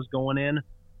 I feel, is going in.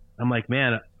 I'm like,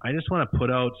 man, I just want to put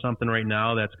out something right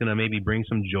now that's going to maybe bring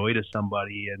some joy to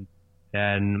somebody,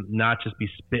 and not just be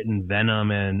spitting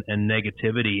venom and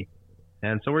negativity.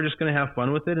 And so we're just going to have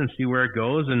fun with it and see where it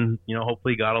goes, and, you know,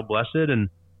 hopefully God will bless it. And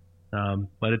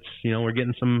but it's, you know, we're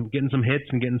getting some hits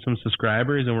and getting some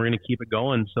subscribers, and we're going to keep it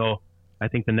going. So I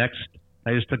think I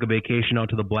just took a vacation out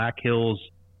to the Black Hills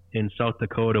in South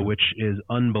Dakota, which is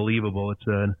unbelievable.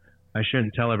 I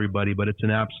shouldn't tell everybody, but it's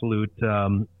an absolute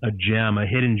a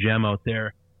hidden gem out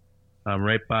there,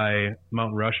 right by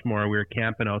Mount Rushmore. We were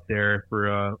camping out there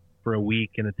for a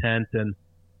week in a tent, and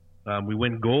we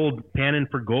went panning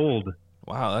for gold.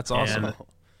 Wow, that's awesome. And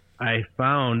I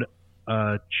found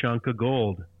a chunk of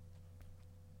gold.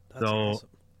 That's awesome.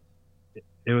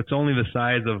 It was only the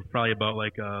size of probably about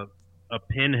like a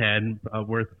pinhead,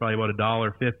 worth probably about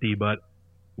 $1.50, but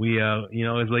we, you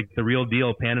know, it was like the real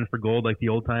deal, panning for gold like the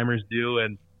old timers do.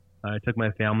 And I took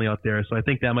my family out there. So I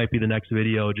think that might be the next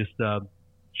video, just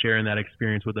sharing that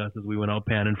experience with us as we went out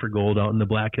panning for gold out in the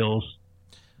Black Hills.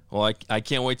 Well, I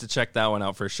can't wait to check that one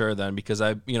out for sure then, because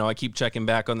I keep checking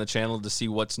back on the channel to see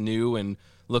what's new and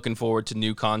looking forward to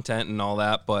new content and all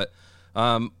that. But,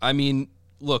 I mean,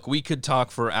 look, we could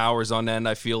talk for hours on end,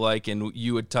 I feel like, and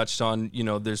you had touched on, you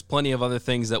know, there's plenty of other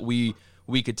things that we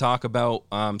we could talk about.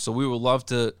 So we would love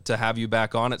to have you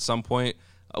back on at some point.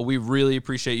 We really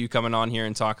appreciate you coming on here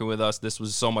and talking with us. This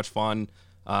was so much fun,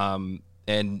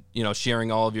 and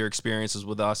sharing all of your experiences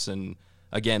with us. And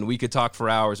again, we could talk for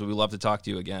hours. We'd love to talk to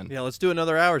you again. Yeah, let's do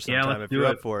another hour sometime let's if do you're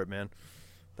it. up for it, man.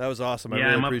 That was awesome. I Yeah,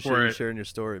 really I'm up appreciate for you it. sharing your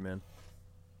story, man.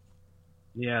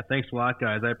 Yeah, thanks a lot,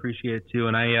 guys. I appreciate it too,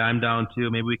 and I'm down too.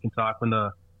 Maybe we can talk when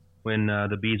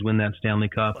the Bees win that Stanley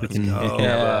Cup. We can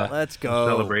have a Let's go.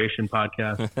 celebration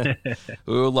podcast.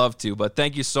 We would love to, but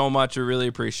thank you so much. We really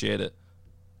appreciate it.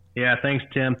 Yeah, thanks,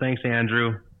 Tim. Thanks,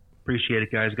 Andrew. Appreciate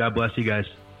it, guys. God bless you guys.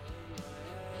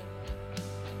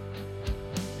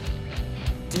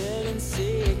 Didn't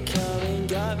see it coming,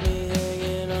 got me